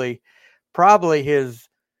probably his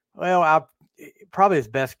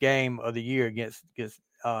best game of the year against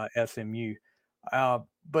SMU.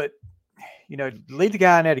 But leave the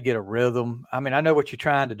guy in there to get a rhythm. I mean, I know what you're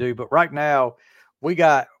trying to do, but right now we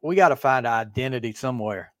got to find an identity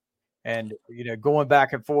somewhere. And going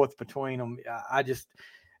back and forth between them,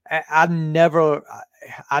 I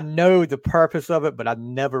know the purpose of it, but I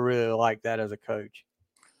never really liked that as a coach.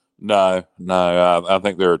 No, I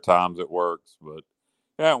think there are times it works, but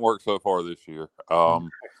it hasn't worked so far this year. But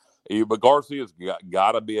Garcia's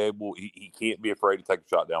got to be able. He can't be afraid to take a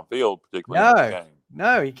shot downfield, particularly in the game.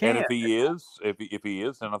 No, he can't. And if he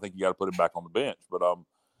is, then I think you got to put him back on the bench. But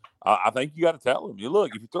I think you got to tell him,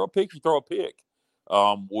 look, if you throw a pick, you throw a pick.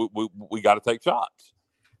 We got to take shots.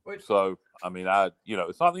 So, I mean,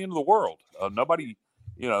 it's not the end of the world. Nobody,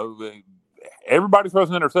 everybody throws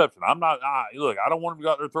an interception. I'm not, look, I don't want him to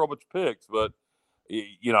go out there and throw a bunch of picks, but,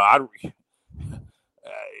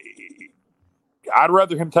 I'd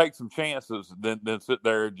rather him take some chances than sit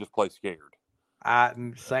there and just play scared.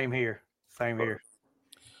 Same here.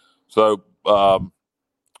 So,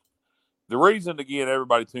 the reason, again,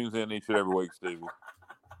 everybody tunes in each and every week, Stevie,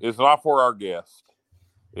 is not for our guests.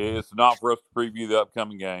 It's not for us to preview the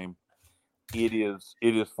upcoming game. It is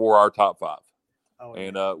for our top five. Oh, yeah.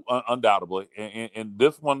 And undoubtedly. And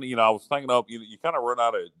this one, I was thinking of, you kind of run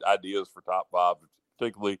out of ideas for top five,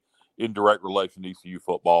 particularly in direct relation to ECU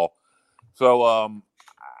football. So I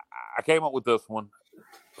came up with this one.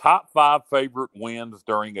 Top 5 favorite wins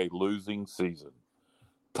during a losing season.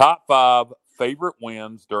 Top 5 favorite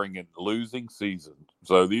wins during a losing season.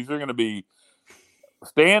 So these are going to be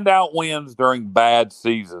standout wins during bad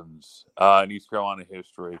seasons in East Carolina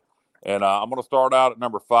history. And I'm going to start out at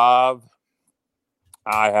number 5.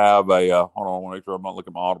 I have hold on, I want to make sure I'm not looking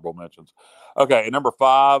at my audible mentions. Okay, at number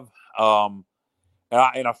 5, and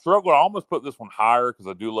I struggled. I almost put this one higher because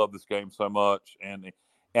I do love this game so much, and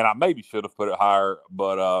I maybe should have put it higher.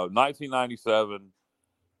 But 1997,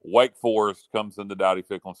 Wake Forest comes into Dowdy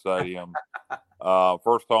Ficklen Stadium,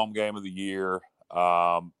 first home game of the year.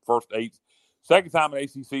 Second time an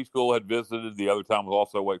ACC school had visited. The other time was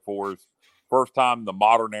also Wake Forest. First time the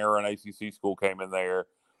modern era an ACC school came in there.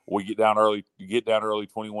 We get down early. You get down early,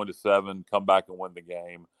 21-7. Come back and win the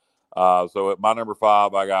game. So at my number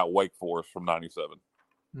 5, I got Wake Forest from '97.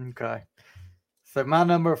 Okay. So my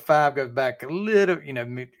number 5 goes back a little.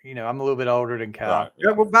 I'm a little bit older than Kyle. Right,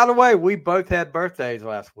 yeah. Well, by the way, we both had birthdays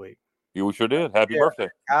last week. Yeah, we sure did. Happy birthday.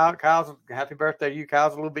 Kyle's happy birthday to you.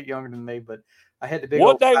 Kyle's a little bit younger than me, but I had the big.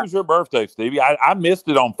 What day was your birthday, Stevie? I missed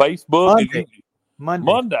it on Facebook.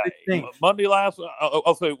 Monday 16th. Monday last.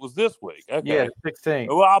 I'll say it was this week. Okay. Yeah, 16th.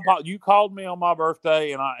 Well, you called me on my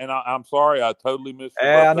birthday, and I'm sorry, I totally missed your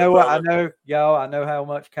Yeah, birthday. I know, y'all. I know how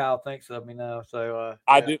much Kyle thinks of me now. So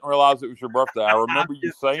I didn't realize it was your birthday. I remember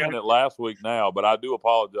you saying it last week now, but I do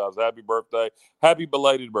apologize. Happy birthday. Happy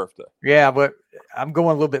belated birthday. Yeah, but I'm going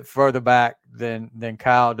a little bit further back than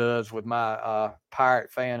Kyle does with my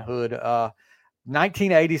Pirate fanhood.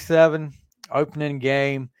 1987 opening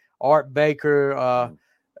game. Art Baker.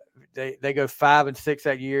 They go 5-6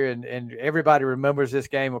 that year, and everybody remembers this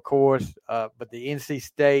game, of course. But the NC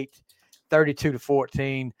State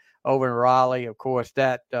 32-14 over in Raleigh, of course,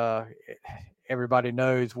 that everybody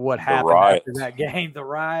knows what happened after that game, the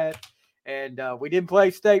riot. And we didn't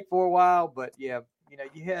play State for a while, but yeah,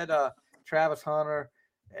 you had Travis Hunter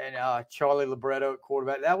and Charlie Libretto at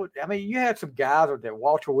quarterback. You had some guys with that.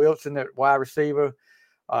 Walter Wilson at wide receiver,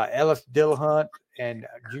 Ellis Dillahunt and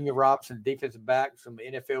Junior Robinson, defensive back, some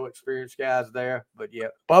NFL experienced guys there. But yeah,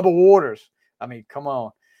 Bubba Waters. Come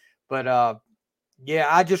on. But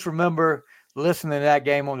I just remember listening to that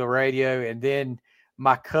game on the radio, and then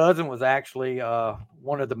my cousin was actually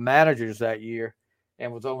one of the managers that year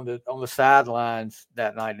and was on the sidelines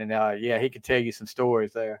that night. And he could tell you some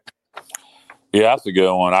stories there. Yeah, that's a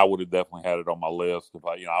good one. I would have definitely had it on my list if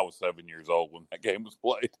I was 7 years old when that game was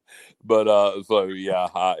played. But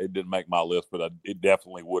it didn't make my list, but it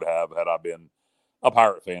definitely would have had I been a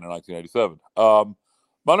Pirate fan in 1987.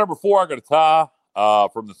 My number 4, I got a tie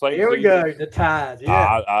from the same season. Here we go, the ties.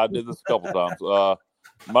 Yeah, I did this a couple times.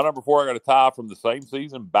 My number 4, I got a tie from the same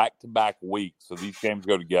season, back-to-back weeks. So these games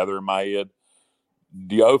go together in my head.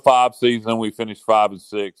 The 05 season, we finished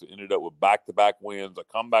 5-6. Ended up with back-to-back wins, a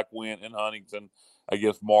comeback win in Huntington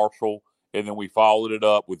against Marshall, and then we followed it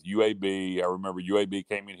up with UAB. I remember UAB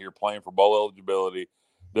came in here playing for bowl eligibility.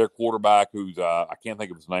 Their quarterback, who's I can't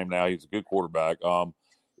think of his name now, he's a good quarterback,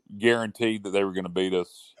 guaranteed that they were going to beat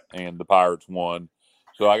us, and the Pirates won.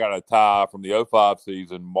 So I got a tie from the 05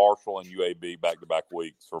 season, Marshall and UAB back-to-back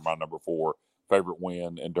weeks for my number 4 favorite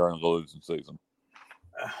win and during the losing season.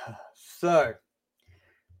 So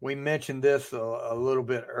we mentioned this a little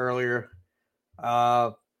bit earlier.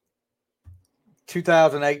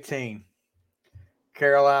 2018,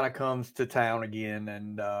 Carolina comes to town again.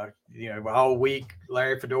 And, all week,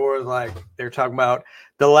 Larry Fedora's like, they're talking about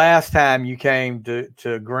the last time you came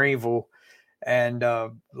to Greenville. And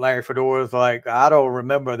Larry Fedora's like, I don't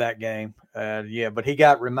remember that game. But he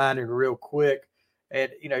got reminded real quick. And,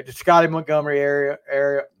 the Scotty Montgomery era.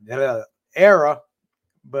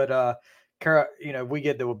 But, we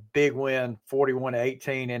get the big win,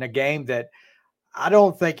 41-18, in a game that I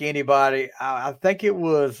don't think anybody – I think it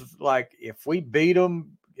was like if we beat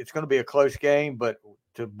them, it's going to be a close game. But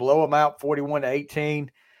to blow them out 41-18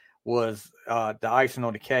 was the icing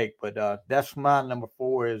on the cake. But that's my number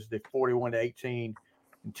 4 is the 41-18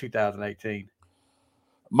 in 2018.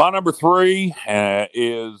 My number 3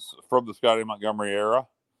 is from the Scotty Montgomery era.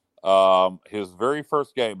 His very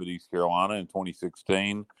first game at East Carolina in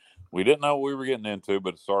 2016. We didn't know what we were getting into,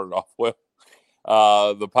 but it started off well.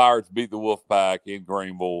 The Pirates beat the Wolfpack in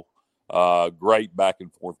Greenville. Great back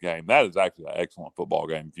and forth game. That is actually an excellent football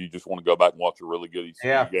game. If you just want to go back and watch a really good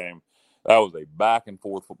ECU game, that was a back and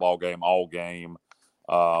forth football game all game.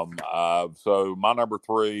 So my number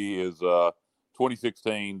 3 is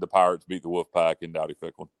 2016. The Pirates beat the Wolfpack in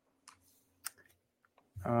Dowdy-Ficklen.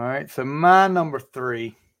 All right. So my number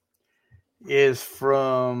 3 is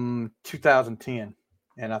from 2010.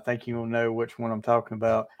 And I think you will know which one I'm talking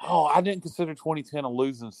about. Oh, I didn't consider 2010 a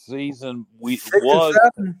losing season.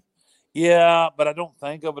 Yeah, but I don't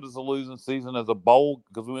think of it as a losing season as a bowl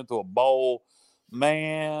because we went to a bowl.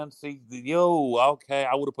 Man, okay,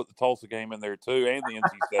 I would have put the Tulsa game in there too and the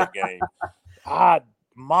NC State game. God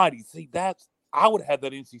mighty, I would have had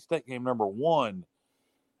that NC State game number 1.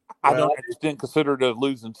 I just didn't consider it a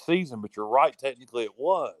losing season, but you're right. Technically, it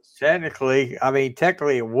was. Technically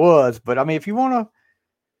it was. But if you want to.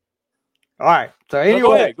 All right. So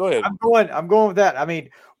anyway, go ahead. I'm going with that.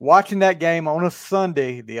 Watching that game on a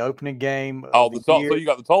Sunday, the opening game. So you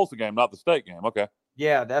got the Tulsa game, not the State game. Okay.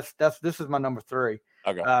 Yeah, this is my number 3.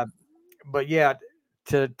 Okay. But yeah,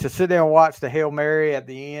 to sit there and watch the Hail Mary at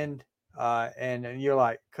the end, and you're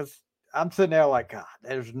like, because I'm sitting there like, God,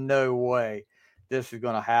 there's no way this is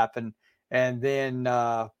going to happen. And then,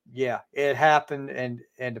 it happened, and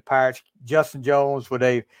the Pirates, Justin Jones with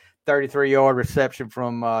a 33-yard reception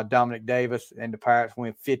from Dominic Davis, and the Pirates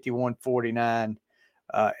win 51-49.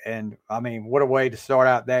 And what a way to start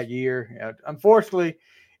out that year. Unfortunately,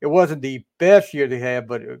 it wasn't the best year they had,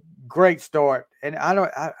 but great start. And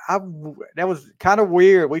that was kind of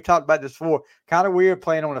weird. We talked about this before. Kind of weird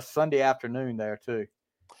playing on a Sunday afternoon there too.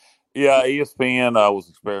 Yeah, ESPN was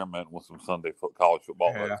experimenting with some Sunday college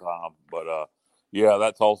football at the time, but yeah,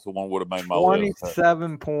 that's also one would have made my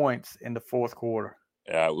 27 points in the fourth quarter.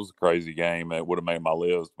 Yeah, it was a crazy game. It would have made my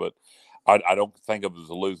list, but I don't think of it as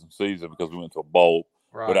a losing season because we went to a bowl.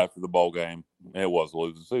 Right. But after the bowl game, it was a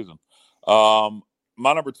losing season.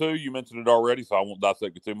 My number 2, you mentioned it already, so I won't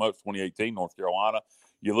dissect it too much. 2018, North Carolina.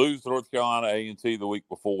 You lose to North Carolina A&T the week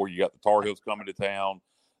before. You got the Tar Heels coming to town.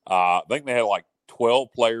 I think they had like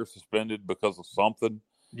 12 players suspended because of something.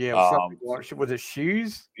 Yeah, was it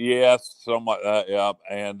shoes? Yes, something like that. Yeah,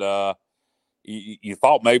 and you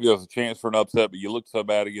thought maybe there was a chance for an upset, but you looked so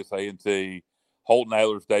bad against A&T. Holton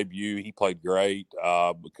Ahlers' debut, he played great,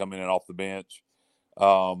 coming in off the bench.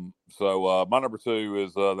 So my number 2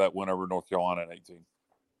 is that win over North Carolina in 18.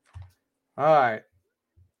 All right,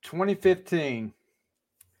 2015.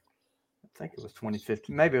 I think it was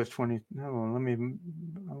 2015. Maybe it was 20. No, let me.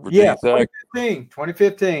 Virginia Tech.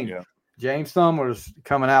 2015. Yeah. James Summers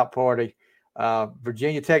coming out party.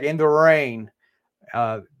 Virginia Tech in the rain.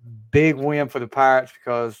 Big win for the Pirates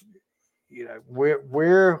because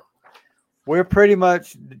we're pretty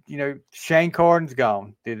much Shane Carden's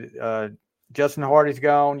gone. Justin Hardy's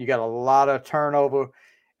gone. You got a lot of turnover,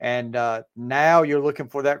 and now you're looking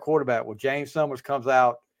for that quarterback. Well, James Summers comes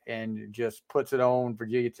out and just puts it on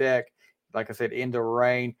Virginia Tech. Like I said, in the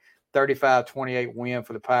rain, 35-28 win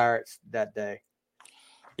for the Pirates that day.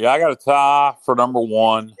 Yeah, I got a tie for number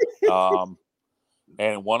 1.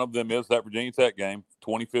 And one of them is that Virginia Tech game,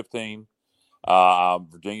 2015.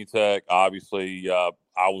 Virginia Tech, obviously, I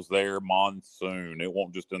was there, monsoon. It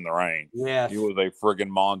wasn't just in the rain. Yes. It was a friggin'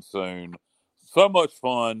 monsoon. So much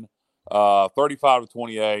fun.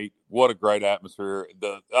 35-28. What a great atmosphere.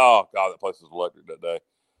 Oh, God, that place was electric that day.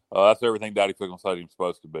 That's everything Dowdy Ficklen Stadium is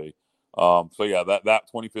supposed to be. So, yeah, that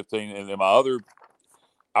 2015. And then my other,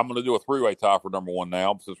 I'm going to do a 3-way tie for number 1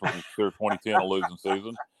 now since we're considered 2010 a losing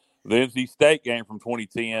season. The NC State game from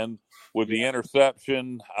 2010 with the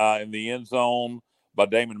interception in the end zone by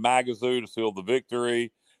Damon Magazoo to seal the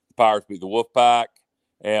victory. The Pirates beat the Wolfpack.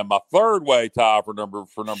 And my 3rd-way tie for number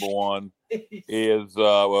 1 is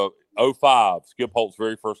 05, Skip Holt's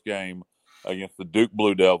very first game against the Duke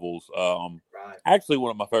Blue Devils. Actually,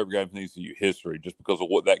 one of my favorite games in ECU history just because of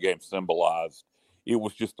what that game symbolized. It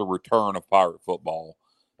was just the return of Pirate football.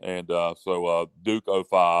 And so Duke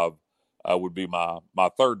 05 would be my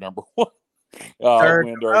 3rd number 1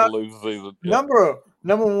 win during the losing season. Yeah.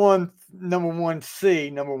 Number 1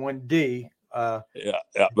 C, number 1 D. Yeah,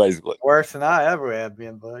 basically worse than I ever have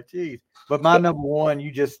been, but geez. But my number 1,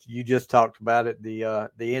 you just talked about it, the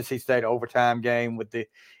NC State overtime game with the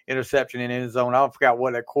interception in the end zone. I forgot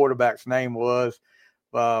what that quarterback's name was.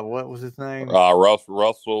 What was his name? Russell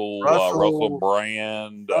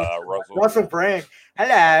Brand. Russell Brand.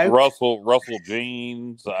 Hello. Russell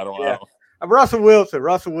Jeans. I don't know. Russell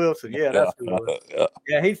Wilson. Yeah, that's who it was.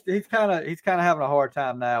 Yeah, he's kind of having a hard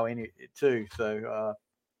time now too. So,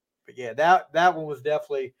 but yeah, that one was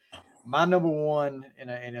definitely my number 1 in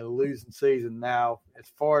a losing season. Now,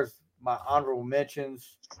 as far as my honorable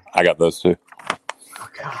mentions, I got those too. Oh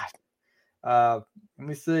God. Let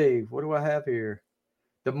me see. What do I have here?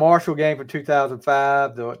 The Marshall game from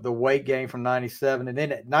 2005, the Wake game from 97, and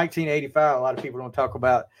then at 1985, a lot of people don't talk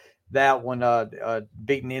about that one,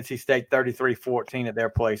 beating NC State 33-14 at their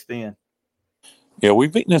place then. Yeah,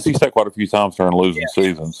 we've beaten NC State quite a few times during losing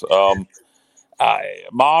seasons. My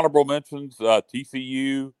honorable mentions,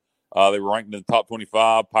 TCU. They were ranked in the top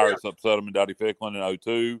 25. Pirates upset them in Dowdy Ficklen in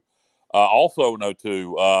 02. Also in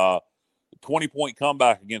 02, 20-point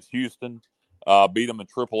comeback against Houston. Beat them in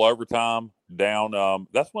triple overtime down.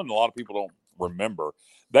 That's one a lot of people don't remember.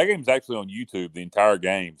 That game's actually on YouTube, the entire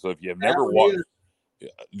game. So if you have never watched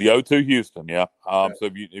the 02 Houston, so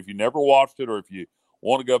if you never watched it or if you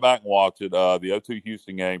want to go back and watch it, the 02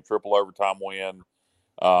 Houston game, triple overtime win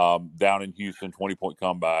down in Houston, 20-point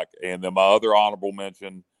comeback. And then my other honorable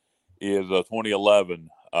mention is 2011.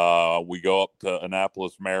 We go up to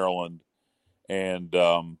Annapolis, Maryland, and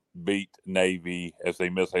beat Navy as they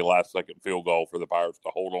miss a last-second field goal for the Pirates to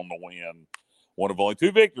hold on to win. One of only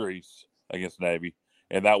 2 victories against Navy,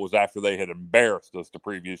 and that was after they had embarrassed us the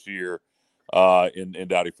previous year in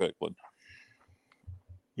Dowdy Ficklen.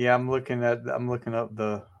 Yeah, I'm looking to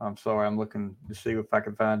see if I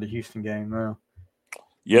can find the Houston game now.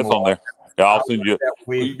 Yes, on there. Yeah, I'll send you.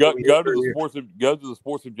 Go to the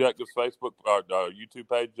Sports Objectives Facebook YouTube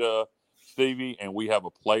page, Stevie, and we have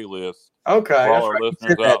a playlist for all our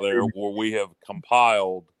listeners out there where we have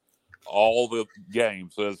compiled all the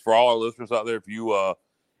games. So for all our listeners out there, if you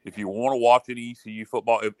If you want to watch any ECU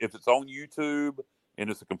football, if it's on YouTube and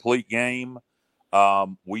it's a complete game,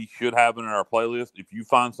 we should have it in our playlist. If you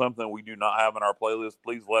find something we do not have in our playlist,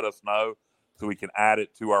 please let us know so we can add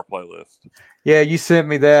it to our playlist. Yeah, you sent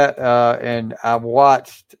me that, and I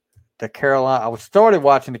watched the Carolina. I started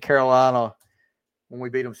watching the Carolina when we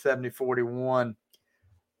beat them 70-41,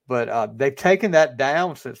 but they've taken that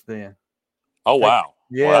down since then. Oh, wow.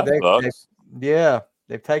 Yeah, well,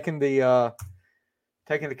 they've taken the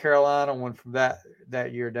Carolina one from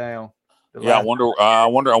that year down. Yeah, I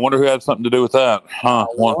wonder who had something to do with that. Huh?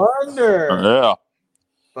 I wonder. Yeah.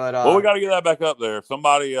 But well, we got to get that back up there. If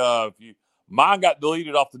somebody, mine got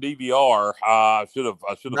deleted off the DVR. I should have.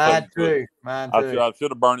 Mine too. I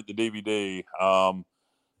should have burned it to DVD.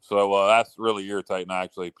 So that's really irritating,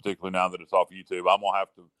 actually, particularly now that it's off YouTube. I'm gonna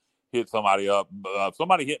have to hit somebody up.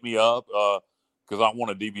 Somebody hit me up because I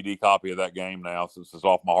want a DVD copy of that game now since it's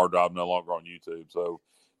off my hard drive, no longer on YouTube. So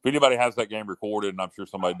if anybody has that game recorded, and I'm sure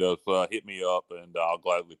somebody does, hit me up, and I'll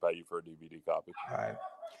gladly pay you for a DVD copy. All right.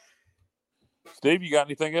 Steve, you got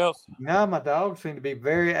anything else? No, my dogs seem to be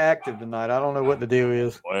very active tonight. I don't know what the deal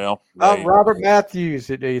is. Well, Robert Matthews,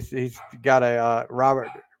 he's got a Robert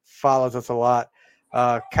follows us a lot.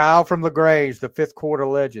 Kyle from LaGrange, the fifth quarter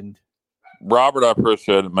legend. Robert, I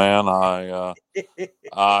appreciate it, man. I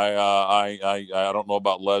don't know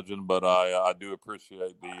about legend, but I do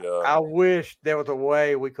appreciate the. I wish there was a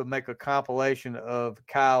way we could make a compilation of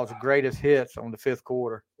Kyle's greatest hits on the fifth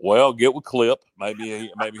quarter. Well, get with Clip. Maybe him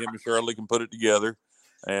and Shirley can put it together.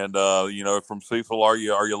 And from Cecil, are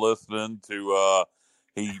you listening to?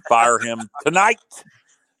 He fire him tonight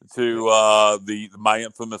to my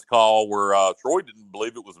infamous call where Troy didn't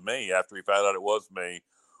believe it was me after he found out it was me.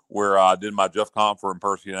 Where I did my Jeff Comfer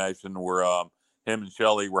impersonation, where him and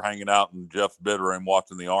Shelley were hanging out in Jeff's bedroom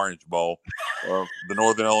watching the Orange Bowl, or the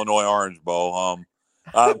Northern Illinois Orange Bowl.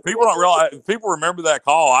 People don't realize. People remember that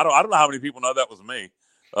call. I don't know how many people know that was me,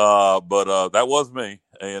 but that was me.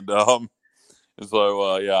 And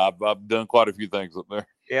so I've done quite a few things up there.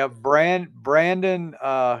 Yeah, Brandon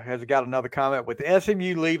has got another comment. With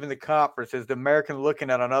SMU leaving the conference, is the American looking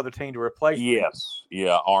at another team to replace them? Yes,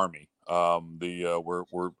 yeah, Army.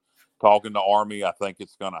 We're talking to Army. I think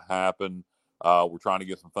it's going to happen. We're trying to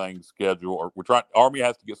get some things scheduled. Army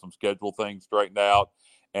has to get some schedule things straightened out,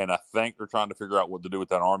 and I think they're trying to figure out what to do with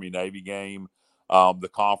that Army-Navy game. The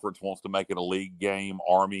conference wants to make it a league game.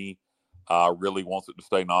 Army really wants it to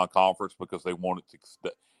stay non-conference because they want it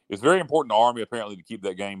to. It's very important to Army apparently to keep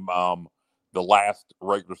that game the last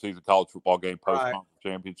regular season college football game post-conference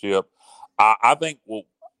championship. I think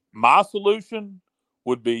my solution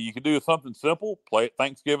would be you could do something simple, play it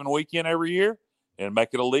Thanksgiving weekend every year and make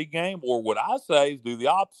it a league game. Or what I say is do the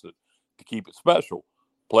opposite to keep it special.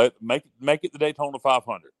 Play it, make it the Daytona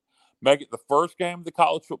 500. Make it the first game of the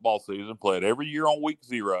college football season. Play it every year on week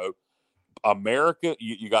 0. America,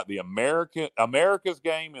 you got the America's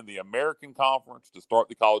game in the American Conference to start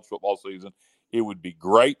the college football season. It would be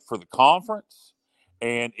great for the conference,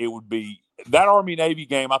 and it would be that Army-Navy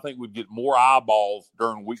game, I think, would get more eyeballs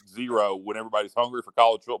during week 0 when everybody's hungry for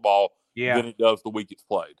college football than it does the week it's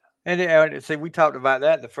played. And see, we talked about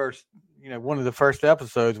that the first, one of the first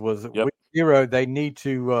episodes was week 0. They need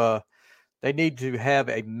to have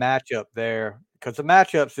a matchup there because the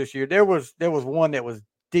matchups this year there was one that was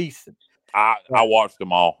decent. I watched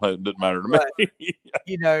them all. It didn't matter to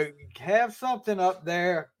me. Have something up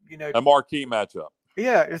there. A marquee matchup.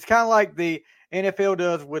 Yeah, it's kind of like the NFL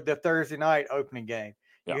does with the Thursday night opening game.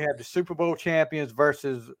 Yeah. You have the Super Bowl champions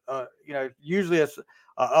versus, usually it's an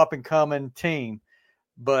up and coming team,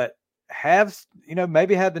 but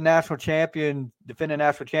maybe have the national champion, defending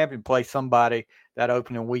national champion, play somebody that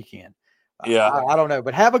opening weekend. Yeah, I don't know,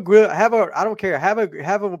 but I don't care. Have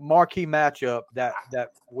a marquee matchup that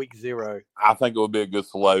week 0. I think it would be a good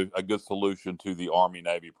solution to the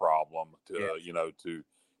Army-Navy problem.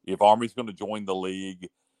 If Army's going to join the league,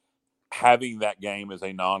 having that game as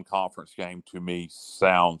a non-conference game to me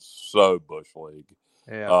sounds so Bush League.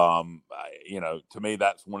 Yeah. To me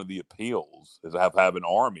that's one of the appeals is having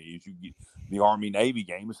Army. Is you get the Army-Navy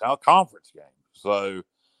game is now a conference game. So.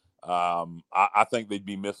 I think they'd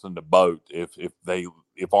be missing the boat if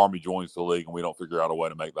Army joins the league and we don't figure out a way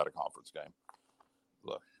to make that a conference game.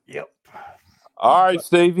 So. Yep. All right,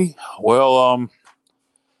 Stevie. Well,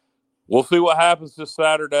 we'll see what happens this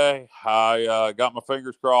Saturday. I got my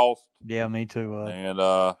fingers crossed. Yeah, me too.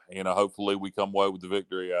 And hopefully we come away with the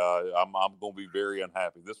victory. I'm going to be very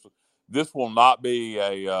unhappy. This will not be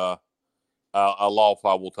a loss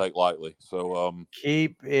I will take lightly. So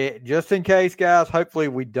keep it just in case, guys. Hopefully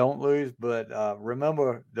we don't lose, but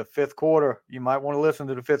remember the fifth quarter. You might want to listen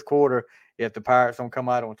to the fifth quarter. if the Pirates don't come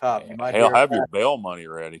out on top. You might Hell, have your bail money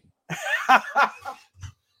ready.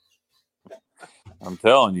 I'm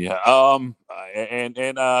telling you.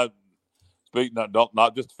 Speaking of,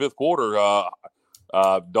 not just the fifth quarter.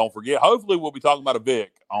 Don't forget. Hopefully, we'll be talking about a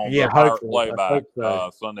Vic on the Pirate playback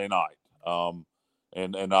Sunday night.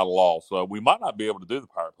 And not a loss. So we might not be able to do the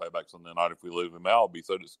Pirate playback Sunday night if we lose him. I'll be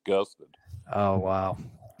so disgusted. Oh wow!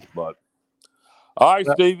 But all right,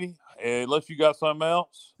 Stevie. Unless you got something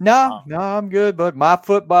else. No, I'm good. But my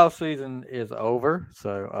football season is over.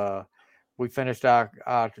 So we finished our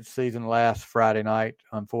season last Friday night.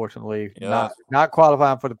 Unfortunately, not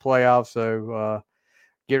qualifying for the playoffs. So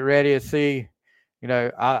get ready to see. You know,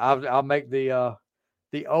 I'll make the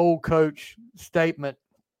old coach statement.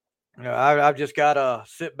 You know, I've just got to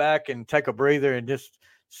sit back and take a breather and just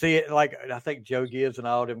see it. Like I think Joe Gibbs and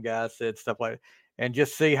all them guys said stuff like that, and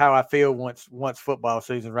just see how I feel once football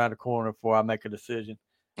season's around the corner before I make a decision.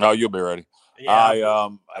 Oh, you'll be ready. Yeah,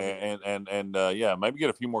 maybe get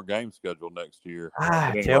a few more games scheduled next year.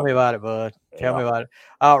 Anyway. Tell me about it, bud. Tell me about it.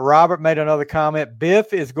 Robert made another comment.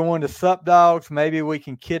 Biff is going to Sup Dogs. Maybe we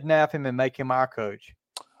can kidnap him and make him our coach.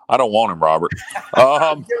 I don't want him, Robert.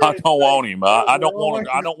 I don't want him. I don't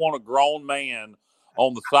want a grown man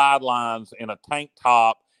on the sidelines in a tank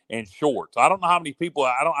top and shorts. I don't know how many people.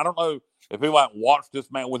 I don't know if people haven't watched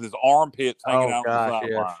this man with his armpits hanging out on the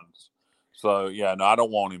sidelines. Yes. So no, I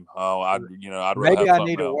don't want him. I'd maybe I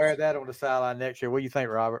need to wear that on the sideline next year. What do you think,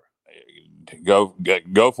 Robert? Go for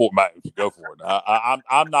it, Matt. Go for it.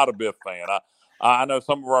 I'm not a Biff fan. I know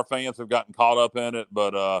some of our fans have gotten caught up in it,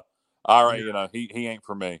 but he ain't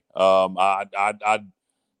for me.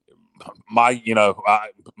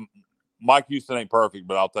 Mike Houston ain't perfect,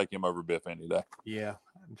 but I'll take him over Biff any day. Yeah,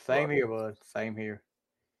 same here, bud. Same here.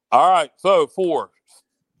 All right, so for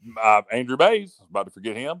Andrew Bays, about to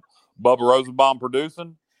forget him, Bubba Rosenbaum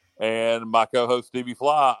producing, and my co-host Stevie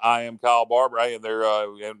Fly, I am Kyle Barber, and they're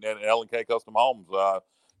and L&K Custom Homes.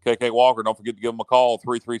 KK Walker, don't forget to give them a call,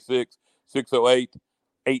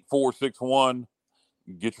 336-608-8461.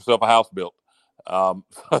 Get yourself a house built.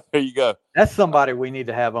 There you go. That's somebody we need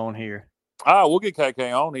to have on here. We'll get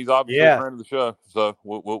KK on. He's obviously a friend of the show, so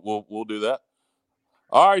we'll do that.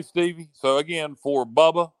 All right, Stevie. So again, for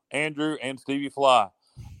Bubba, Andrew, and Stevie Fly,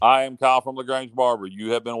 I am Kyle from LaGrange Barber.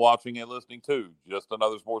 You have been watching and listening to Just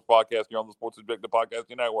Another Sports Podcast here on the Sports Objective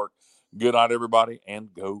Podcasting Network. Good night, everybody,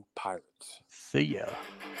 and go Pirates. See ya.